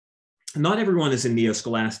 Not everyone is a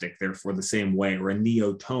neo-scholastic, therefore, the same way, or a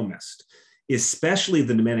neo-Thomist. Especially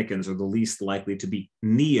the Dominicans are the least likely to be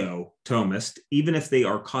neo-Thomist, even if they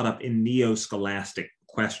are caught up in neo-scholastic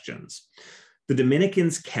questions. The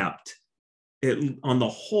Dominicans kept, on the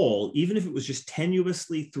whole, even if it was just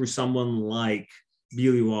tenuously through someone like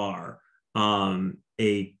Billuart,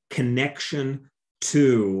 a connection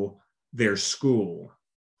to their school.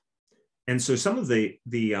 And so some of the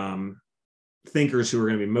thinkers who are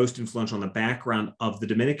going to be most influential on the background of the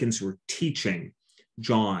Dominicans who are teaching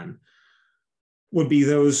John would be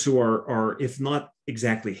those who are if not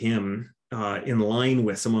exactly him, in line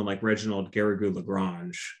with someone like Reginald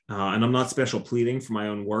Garrigou-Lagrange. And I'm not special pleading for my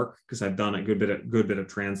own work because I've done a good bit of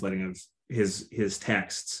translating of his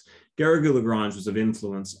texts. Garrigou-Lagrange was of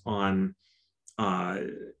influence on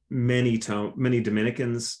many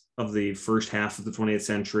Dominicans of the first half of the 20th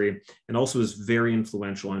century, and also was very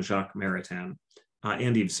influential on Jacques Maritain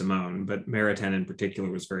and Yves Simon, but Maritain in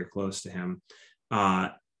particular was very close to him.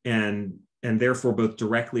 And therefore, both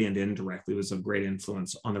directly and indirectly was of great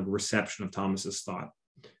influence on the reception of Thomas's thought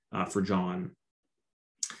for John.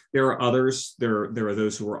 There are others. There are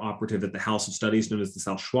those who were operative at the House of Studies known as the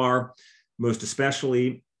Salchoir, most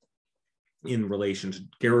especially in relation to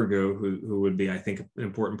Garrigou, who would be, I think, an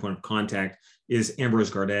important point of contact, is Ambroise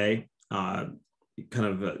Gardet,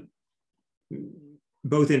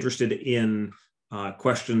 both interested in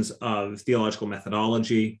questions of theological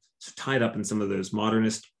methodology, so tied up in some of those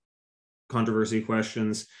modernist controversy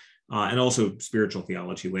questions, and also spiritual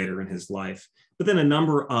theology later in his life. But then a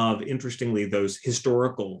number of, interestingly, those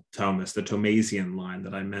historical Thomists, the Thomasian line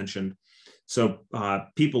that I mentioned. So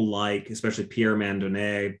people like, especially Pierre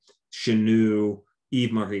Mandonnet, Chenu,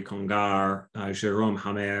 Yves-Marie Congar, Jérôme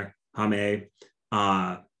Hamé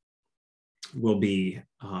will be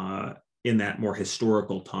in that more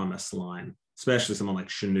historical Thomist line, especially someone like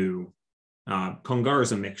Chenu. Congar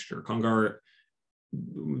is a mixture. Congar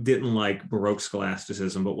didn't like Baroque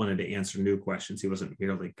scholasticism, but wanted to answer new questions. He wasn't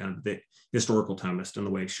merely kind of the historical Thomist in the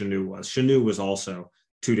way Chenu was. Chenu was also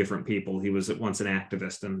two different people. He was at once an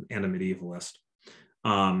activist and a medievalist.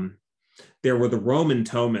 There were the Roman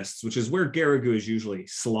Thomists, which is where Garrigou is usually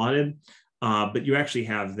slotted, but you actually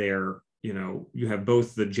have there, you have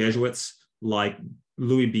both the Jesuits like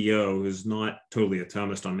Louis Biot, who's not totally a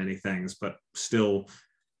Thomist on many things, but still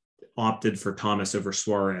opted for Thomas over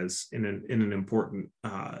Suarez in an important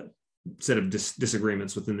set of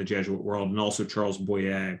disagreements within the Jesuit world, and also Charles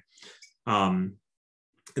Boyer. And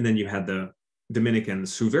then you had the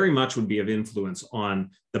Dominicans, who very much would be of influence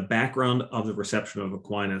on the background of the reception of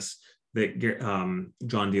Aquinas that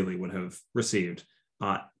John Deely would have received.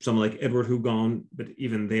 Someone like Edward Hugon, but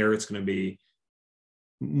even there it's going to be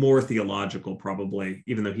more theological probably,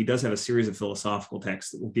 even though he does have a series of philosophical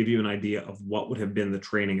texts that will give you an idea of what would have been the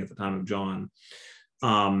training at the time of John.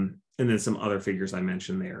 And then some other figures I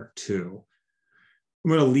mentioned there too.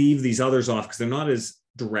 I'm going to leave these others off because they're not as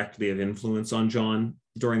directly of influence on John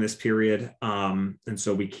during this period. And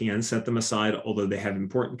so we can set them aside, although they have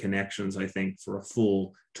important connections, I think, for a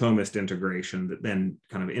full Thomist integration that then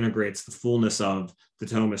kind of integrates the fullness of the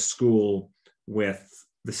Thomist school with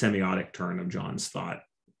the semiotic turn of John's thought.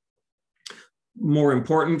 More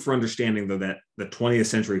important for understanding, though, that the 20th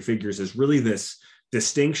century figures is really this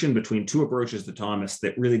distinction between two approaches to Thomas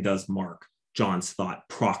that really does mark John's thought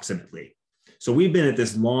proximately. So we've been at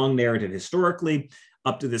this long narrative historically.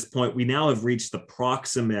 Up to this point, we now have reached the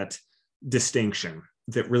proximate distinction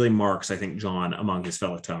that really marks, I think, John among his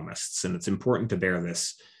fellow Thomists, and it's important to bear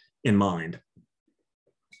this in mind.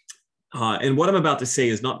 And what I'm about to say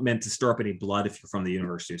is not meant to stir up any blood if you're from the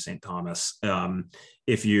University of St. Thomas,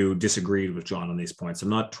 if you disagreed with John on these points. I'm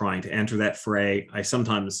not trying to enter that fray. I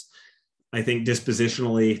think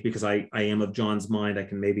dispositionally, because I am of John's mind, I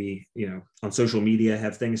can maybe, on social media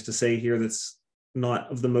have things to say here that's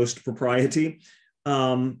not of the most propriety.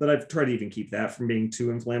 But I've tried to even keep that from being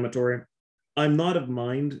too inflammatory. I'm not of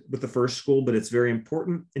mind with the first school, but it's very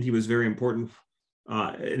important, and he was very important,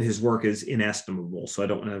 and his work is inestimable, so I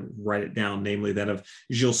don't want to write it down, namely that of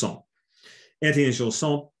Gilson. Étienne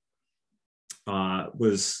Gilson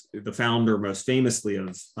was the founder, most famously,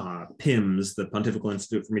 of PIMS, the Pontifical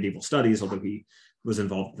Institute for Medieval Studies, although he was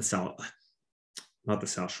involved with not the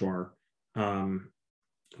South Shore, oh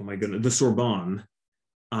my goodness, the Sorbonne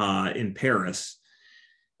in Paris.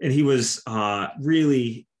 And he was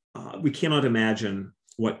really, we cannot imagine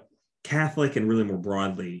what Catholic and really more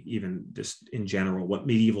broadly, even just in general, what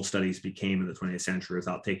medieval studies became in the 20th century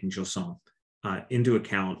without taking Gilson into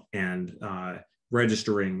account and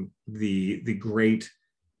registering the great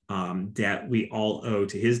debt we all owe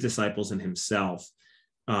to his disciples and himself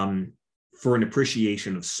for an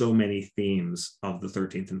appreciation of so many themes of the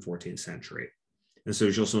 13th and 14th century. And so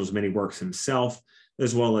Gilson's many works himself,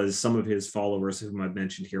 as well as some of his followers whom I've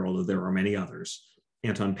mentioned here, although there are many others.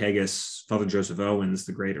 Anton Pegas, Father Joseph Owens,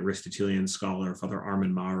 the great Aristotelian scholar, Father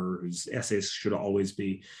Armin Maurer, whose essays should always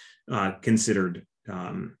be considered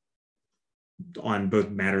on both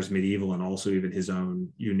matters medieval and also even his own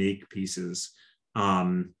unique pieces.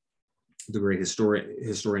 The great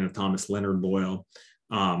historian of Thomas, Leonard Boyle,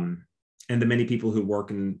 and the many people who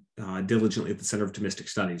work diligently at the Center of Thomistic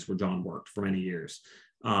Studies, where John worked for many years.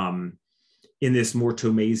 In this more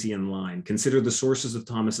Thomasian line, consider the sources of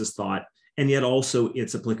Thomas's thought, and yet also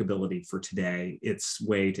its applicability for today, its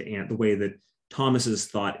way to the way that Thomas's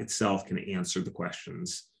thought itself can answer the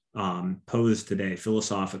questions posed today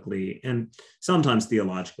philosophically and sometimes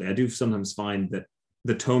theologically. I do sometimes find that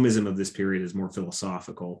the Thomism of this period is more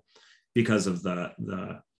philosophical because of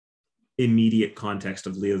the immediate context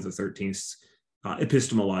of Leo XIII's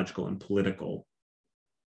epistemological and political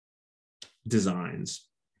designs.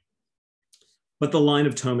 But the line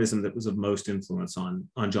of Thomism that was of most influence on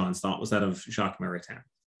John's thought was that of Jacques Maritain,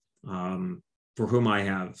 for whom I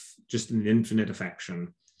have just an infinite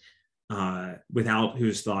affection, without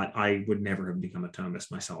whose thought I would never have become a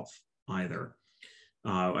Thomist myself either.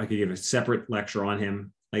 I could give a separate lecture on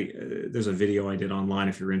him. There's a video I did online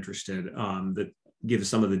if you're interested that gives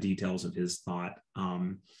some of the details of his thought.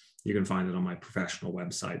 You can find it on my professional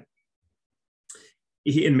website.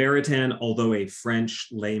 In Maritain, although a French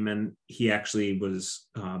layman, he actually was,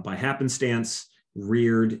 by happenstance,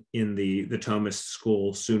 reared in the Thomist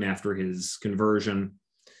school soon after his conversion.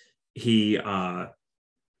 He would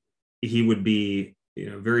be,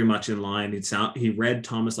 very much in line. He read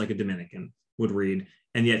Thomas like a Dominican would read,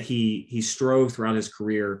 and yet he strove throughout his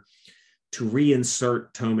career to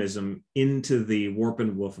reinsert Thomism into the warp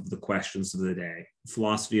and woof of the questions of the day,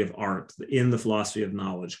 philosophy of art, in the philosophy of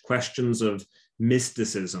knowledge, questions of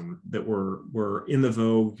mysticism that were in the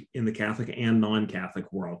vogue in the Catholic and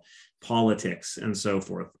non-Catholic world, politics and so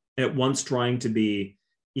forth, at once trying to be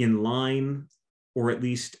in line, or at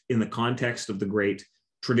least in the context of the great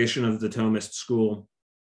tradition of the Thomist school,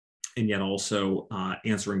 and yet also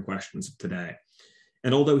answering questions of today.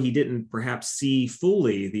 And although he didn't perhaps see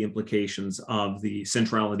fully the implications of the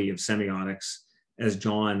centrality of semiotics, as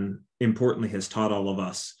John importantly has taught all of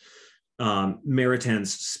us,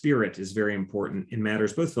 Maritain's spirit is very important in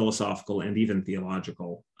matters both philosophical and even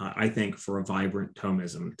theological, I think, for a vibrant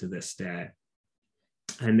Thomism to this day.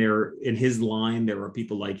 And there, in his line, there are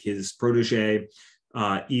people like his protege,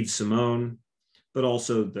 Yves Simon, but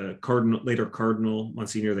also the later Cardinal,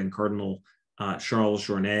 Monsignor then Cardinal Charles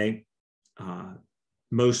Journet,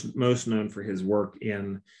 most known for his work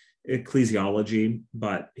in ecclesiology,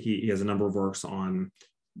 but he has a number of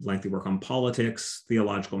lengthy work on politics,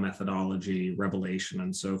 theological methodology, revelation,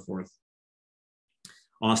 and so forth.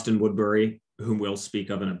 Austin Woodbury, whom we'll speak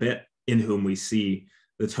of in a bit, in whom we see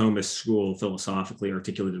the Thomist school philosophically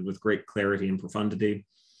articulated with great clarity and profundity.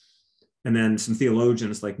 And then some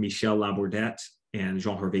theologians like Michel Labourdette and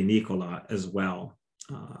Jean-Hervé Nicolas as well.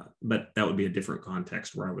 But that would be a different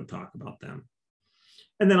context where I would talk about them.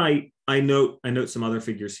 And then I note some other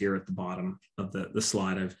figures here at the bottom of the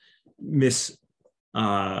slide.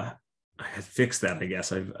 I had fixed that, I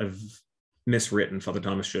guess. I've miswritten Father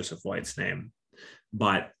Thomas Joseph White's name,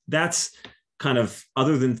 but that's kind of,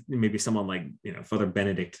 other than maybe someone like Father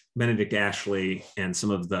Benedict Ashley and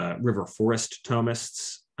some of the River Forest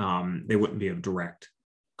Thomists, they wouldn't be of direct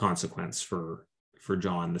consequence for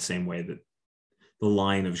John the same way that the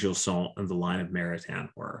line of Gilson and the line of Maritain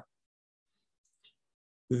were.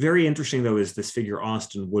 Very interesting, though, is this figure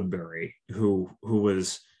Austin Woodbury, who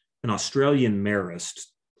was an Australian Marist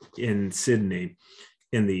in Sydney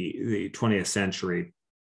in the 20th century.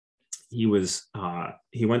 He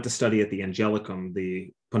went to study at the Angelicum,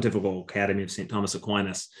 the Pontifical Academy of St. Thomas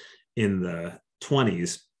Aquinas, in the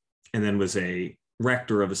 20s, and then was a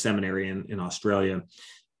rector of a seminary in Australia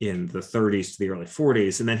in the 30s to the early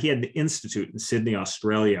 40s. And then he had an institute in Sydney,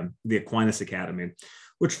 Australia, the Aquinas Academy,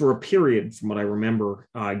 which for a period, from what I remember,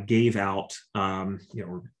 gave out,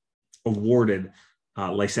 awarded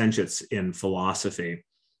licentiates in philosophy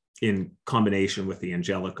in combination with the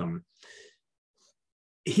Angelicum.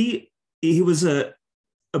 he was a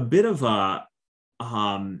bit of a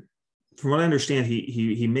from what I understand,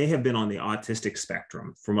 he may have been on the autistic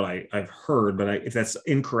spectrum, from what I've heard, but if that's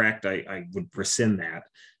incorrect, I would rescind that.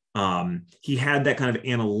 He had that kind of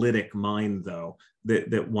analytic mind, though,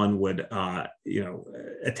 that one would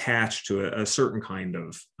attach to a certain kind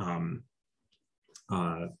of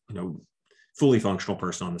fully functional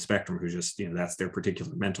person on the spectrum who just, that's their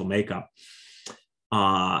particular mental makeup.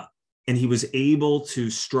 And he was able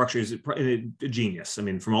to structure, he's a genius. I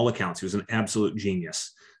mean, from all accounts, he was an absolute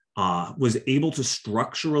genius. Was able to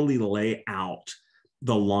structurally lay out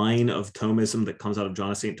the line of Thomism that comes out of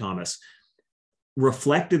John of St. Thomas,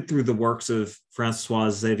 reflected through the works of Francois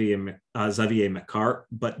Xavier Macquart,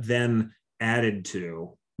 but then added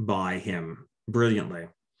to by him brilliantly.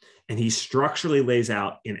 And he structurally lays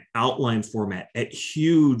out in outline format at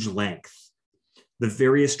huge length the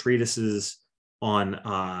various treatises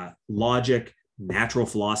on logic, natural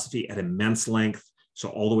philosophy at immense length, so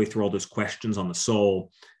all the way through all those questions on the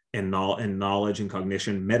soul and knowledge and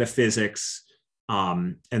cognition, metaphysics,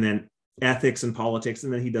 and then ethics and politics,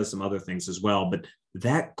 and then he does some other things as well. But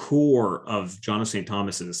that core of John of St.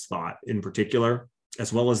 Thomas's thought in particular,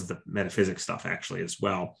 as well as the metaphysics stuff actually as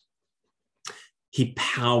well, he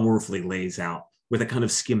powerfully lays out with a kind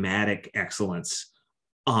of schematic excellence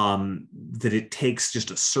that it takes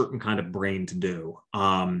just a certain kind of brain to do,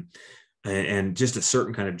 and just a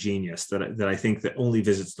certain kind of genius that I think that only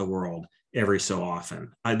visits the world every so often.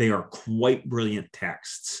 They are quite brilliant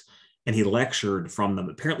texts, and he lectured from them.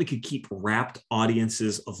 Apparently could keep rapt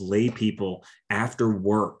audiences of lay people after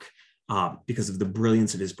work because of the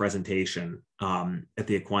brilliance of his presentation at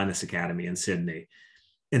the Aquinas Academy in Sydney.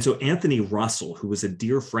 And so Anthony Russell, who was a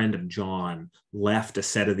dear friend of John, left a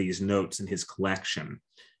set of these notes in his collection.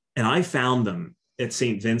 And I found them at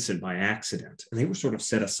St. Vincent by accident. And they were sort of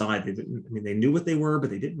set aside. They knew what they were, but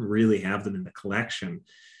they didn't really have them in the collection.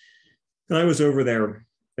 And I was over there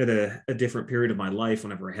at a different period of my life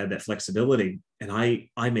whenever I had that flexibility. And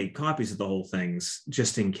I made copies of the whole things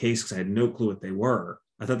just in case, because I had no clue what they were.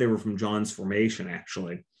 I thought they were from John's formation,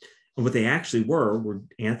 actually. And what they actually were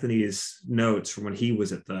Anthony's notes from when he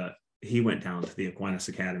was he went down to the Aquinas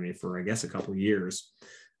Academy for, I guess, a couple of years.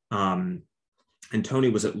 And Tony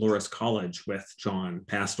was at Loras College with John,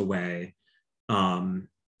 passed away, and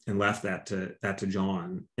left that to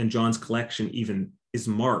John. And John's collection even is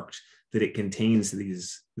marked that it contains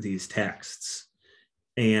these texts.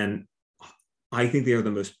 And I think they are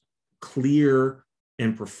the most clear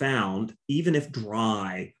and profound, even if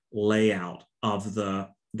dry, layout of the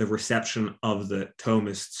reception of the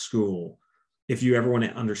Thomist school. If you ever want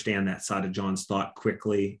to understand that side of John's thought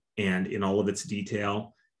quickly and in all of its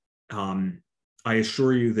detail, I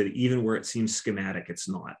assure you that even where it seems schematic, it's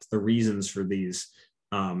not. The reasons for these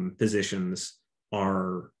positions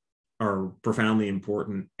are profoundly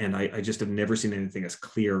important, and I just have never seen anything as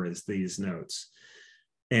clear as these notes.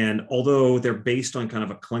 And although they're based on kind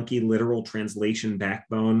of a clunky literal translation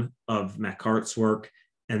backbone of Macquart's work,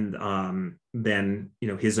 and then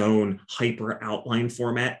his own hyper outline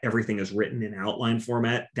format, everything is written in outline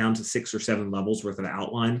format down to 6 or 7 levels worth of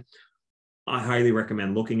outline. I highly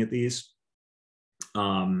recommend looking at these.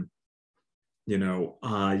 You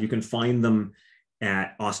can find them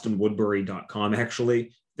at austinwoodbury.com.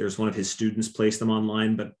 Actually, there's one of his students placed them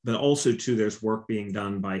online, but also too, there's work being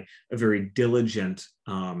done by a very diligent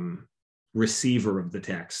receiver of the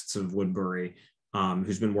texts of Woodbury,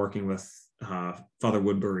 who's been working with Father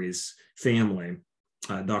Woodbury's family,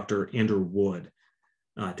 Dr. Andrew Wood,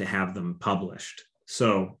 to have them published.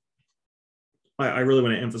 So I really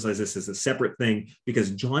want to emphasize this as a separate thing, because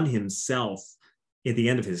John himself, at the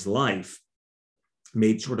end of his life,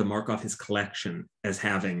 made sure to mark off his collection as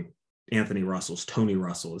having Anthony Russell's, Tony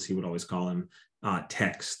Russell, as he would always call him,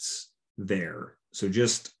 texts there. So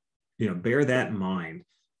just, bear that in mind,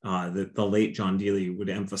 that the late John Deely would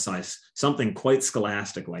emphasize something quite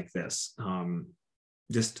scholastic like this.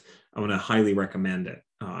 I want to highly recommend it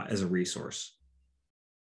as a resource.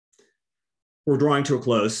 We're drawing to a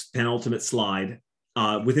close, penultimate slide.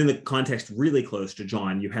 Within the context really close to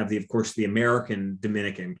John, you have, of course, the American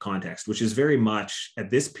Dominican context, which is very much at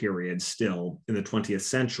this period still in the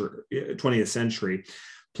 20th century,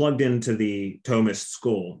 plugged into the Thomist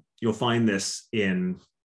school. You'll find this in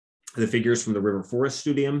the figures from the River Forest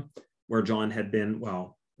Studium, where John had been,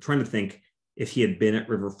 trying to think if he had been at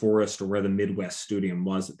River Forest or where the Midwest Studium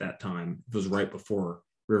was at that time. It was right before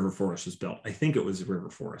River Forest was built. I think it was River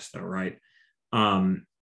Forest, though, right?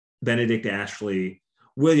 Benedict Ashley,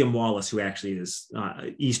 William Wallace, who actually is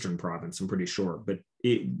Eastern Province, I'm pretty sure, but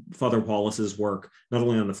Father Wallace's work, not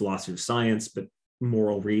only on the philosophy of science, but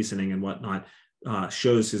moral reasoning and whatnot,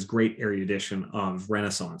 shows his great erudition of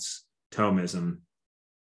Renaissance Thomism.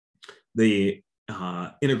 The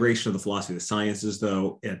integration of the philosophy of the sciences,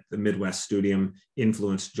 though, at the Midwest Studium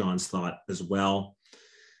influenced John's thought as well.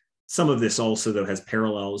 Some of this also, though, has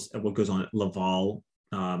parallels at what goes on at Laval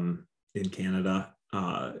in Canada,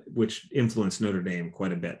 which influenced Notre Dame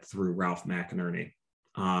quite a bit through Ralph McInerney.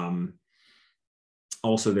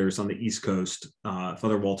 Also, there's on the East Coast,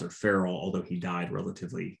 Father Walter Farrell, although he died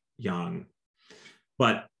relatively young.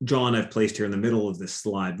 But John, I've placed here in the middle of this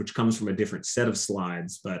slide, which comes from a different set of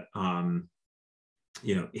slides, but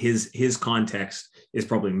his context is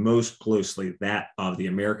probably most closely that of the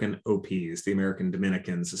American OPs, the American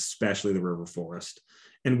Dominicans, especially the River Forest.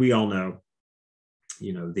 And we all know,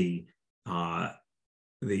 the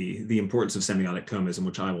importance of semiotic Thomism,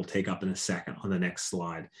 which I will take up in a second on the next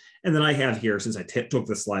slide. And then I have here, since I took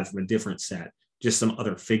the slide from a different set, just some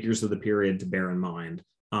other figures of the period to bear in mind.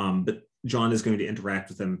 But John is going to interact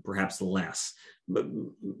with them perhaps less. But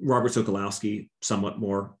Robert Sokolowski, somewhat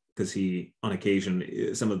more, because he, on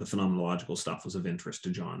occasion, some of the phenomenological stuff was of interest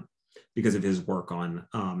to John because of his work on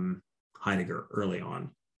Heidegger early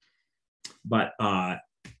on. But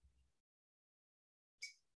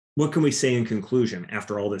what can we say in conclusion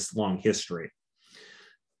after all this long history?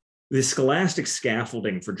 The scholastic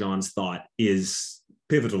scaffolding for John's thought is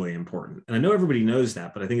pivotally important. And I know everybody knows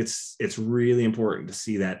that, but I think it's really important to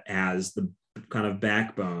see that as the kind of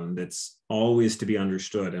backbone that's always to be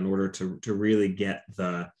understood in order to really get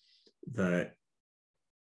the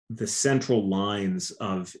central lines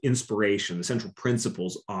of inspiration, the central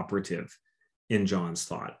principles operative in John's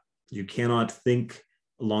thought. You cannot think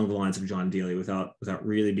along the lines of John Deely without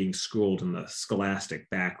really being schooled in the scholastic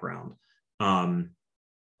background. And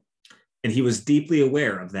he was deeply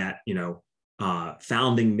aware of that,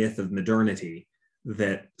 founding myth of modernity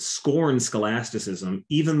that scorned scholasticism,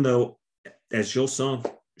 even though, as Gilson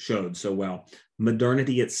showed so well,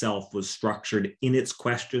 modernity itself was structured in its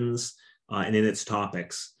questions and in its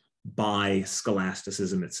topics by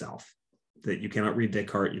scholasticism itself. That you cannot read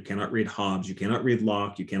Descartes, you cannot read Hobbes, you cannot read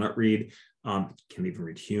Locke, you cannot read, can't even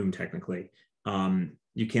read Hume technically.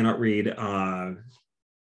 You cannot read,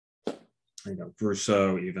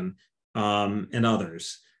 Rousseau even, and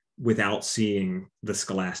others without seeing the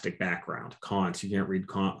scholastic background. Kant, you can't read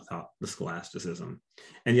Kant without the scholasticism.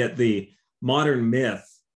 And yet the modern myth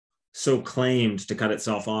so claimed to cut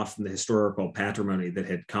itself off from the historical patrimony that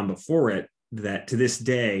had come before it, that to this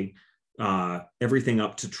day, everything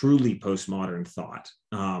up to truly postmodern thought,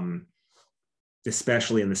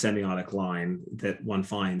 especially in the semiotic line that one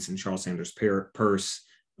finds in Charles Sanders Peirce,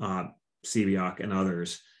 Semiotic, and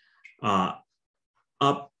others,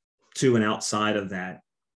 up to and outside of that,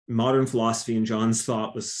 modern philosophy in John's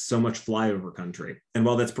thought was so much flyover country. And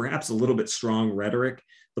while that's perhaps a little bit strong rhetoric,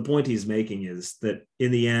 the point he's making is that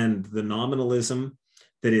in the end, the nominalism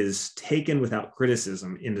that is taken without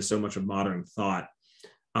criticism into so much of modern thought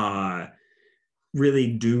really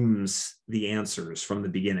dooms the answers from the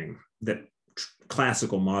beginning that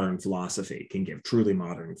classical modern philosophy can give, truly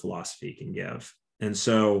modern philosophy can give. And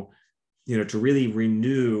so, to really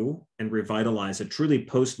renew and revitalize a truly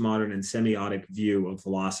postmodern and semiotic view of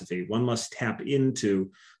philosophy, one must tap into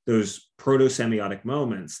those proto-semiotic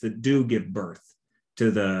moments that do give birth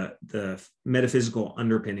to the metaphysical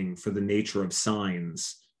underpinning for the nature of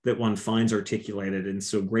signs that one finds articulated in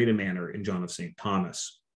so great a manner in John of St.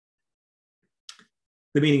 Thomas.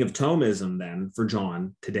 The meaning of Thomism, then, for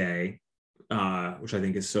John today, which I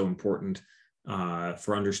think is so important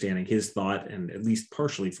for understanding his thought, and at least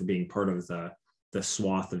partially for being part of the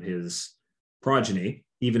swath of his progeny,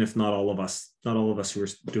 even if not all of us who are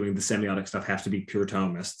doing the semiotic stuff have to be pure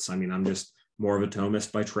Thomists. I mean, I'm just more of a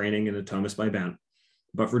Thomist by training and a Thomist by bent.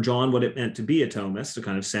 But for John, what it meant to be a Thomist, a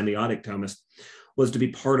kind of semiotic Thomist, was to be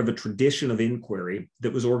part of a tradition of inquiry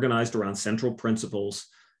that was organized around central principles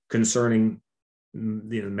concerning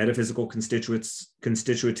metaphysical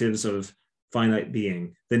constitutives of finite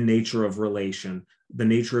being, the nature of relation, the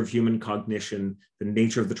nature of human cognition, the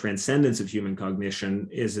nature of the transcendence of human cognition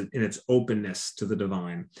is in its openness to the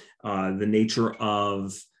divine, the nature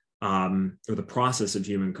of, or the process of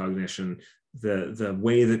human cognition, the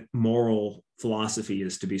way that moral philosophy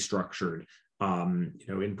is to be structured,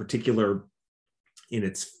 in particular in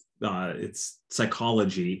its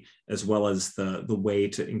psychology, as well as the way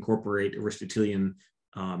to incorporate Aristotelian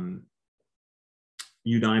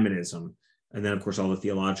eudaimonism, and then of course all the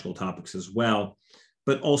theological topics as well,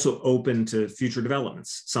 but also open to future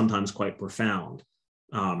developments, sometimes quite profound.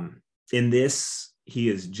 In this, John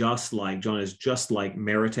is just like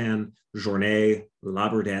Maritain, Journet,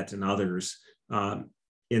 Labordette, and others,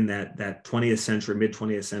 in that 20th century, mid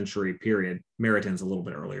 20th century period. Maritain's a little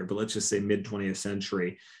bit earlier, but let's just say mid 20th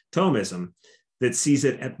century Thomism that sees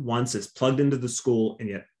it at once as plugged into the school and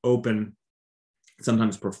yet open,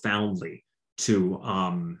 sometimes profoundly,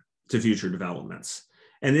 to future developments.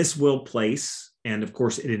 And this will place, and of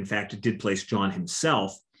course it in fact did place John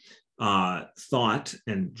himself, thought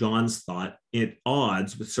and John's thought at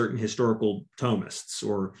odds with certain historical Thomists,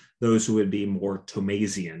 or those who would be more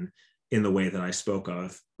Thomasian in the way that I spoke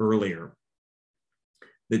of earlier.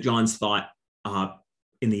 That John's thought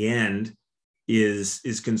in the end is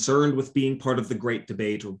concerned with being part of the great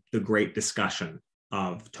debate or the great discussion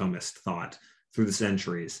of Thomist thought through the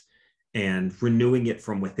centuries and renewing it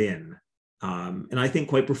from within. And I think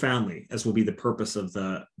quite profoundly, as will be the purpose of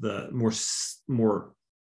the more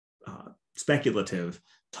speculative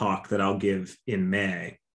talk that I'll give in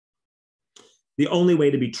May. The only way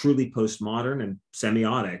to be truly postmodern and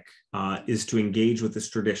semiotic is to engage with this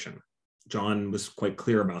tradition. John was quite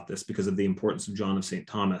clear about this because of the importance of John of St.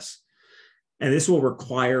 Thomas. And this will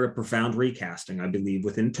require a profound recasting, I believe,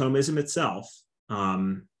 within Thomism itself.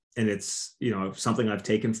 And it's, you know, something I've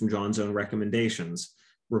taken from John's own recommendations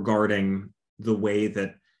regarding the way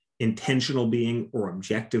that intentional being or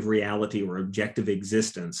objective reality or objective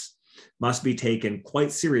existence must be taken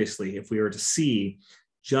quite seriously if we are to see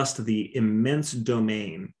just the immense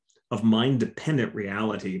domain of mind-dependent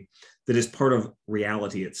reality that is part of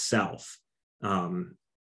reality itself.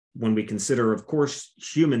 When we consider, of course,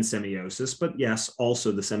 human semiosis, but yes,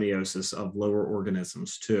 also the semiosis of lower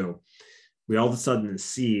organisms too, we all of a sudden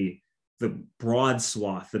see the broad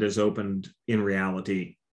swath that is opened in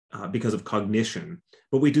reality because of cognition.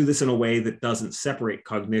 But we do this in a way that doesn't separate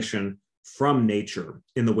cognition from nature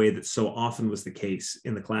in the way that so often was the case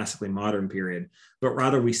in the classically modern period, but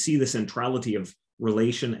rather we see the centrality of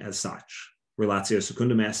relation as such, relatio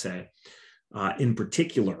secundum esse, in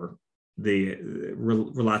particular, the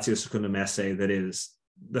relatio secundum esse that is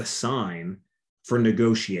the sign for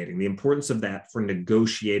negotiating, the importance of that for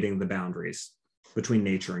negotiating the boundaries between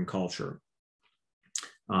nature and culture.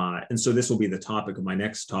 And so this will be the topic of my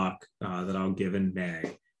next talk that I'll give in May.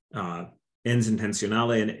 Ens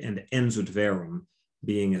intentionale and ens ut verum,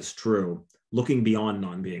 being as true, looking beyond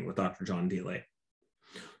non-being with Dr. John Deely.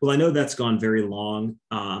 Well, I know that's gone very long.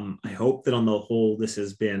 I hope that on the whole, this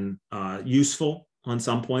has been useful on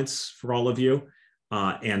some points for all of you.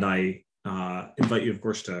 And I invite you, of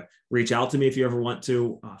course, to reach out to me if you ever want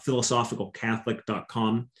to.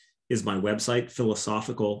 Philosophicalcatholic.com is my website,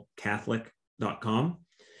 philosophicalcatholic.com.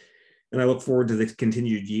 And I look forward to the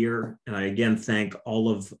continued year. And I again thank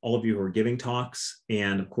all of you who are giving talks,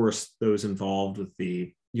 and of course those involved with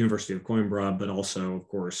the University of Coimbra, but also, of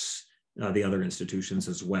course, the other institutions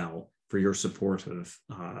as well for your support of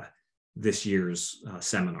this year's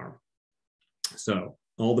seminar. So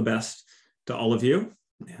all the best to all of you,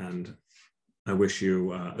 and I wish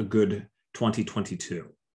you a good 2022.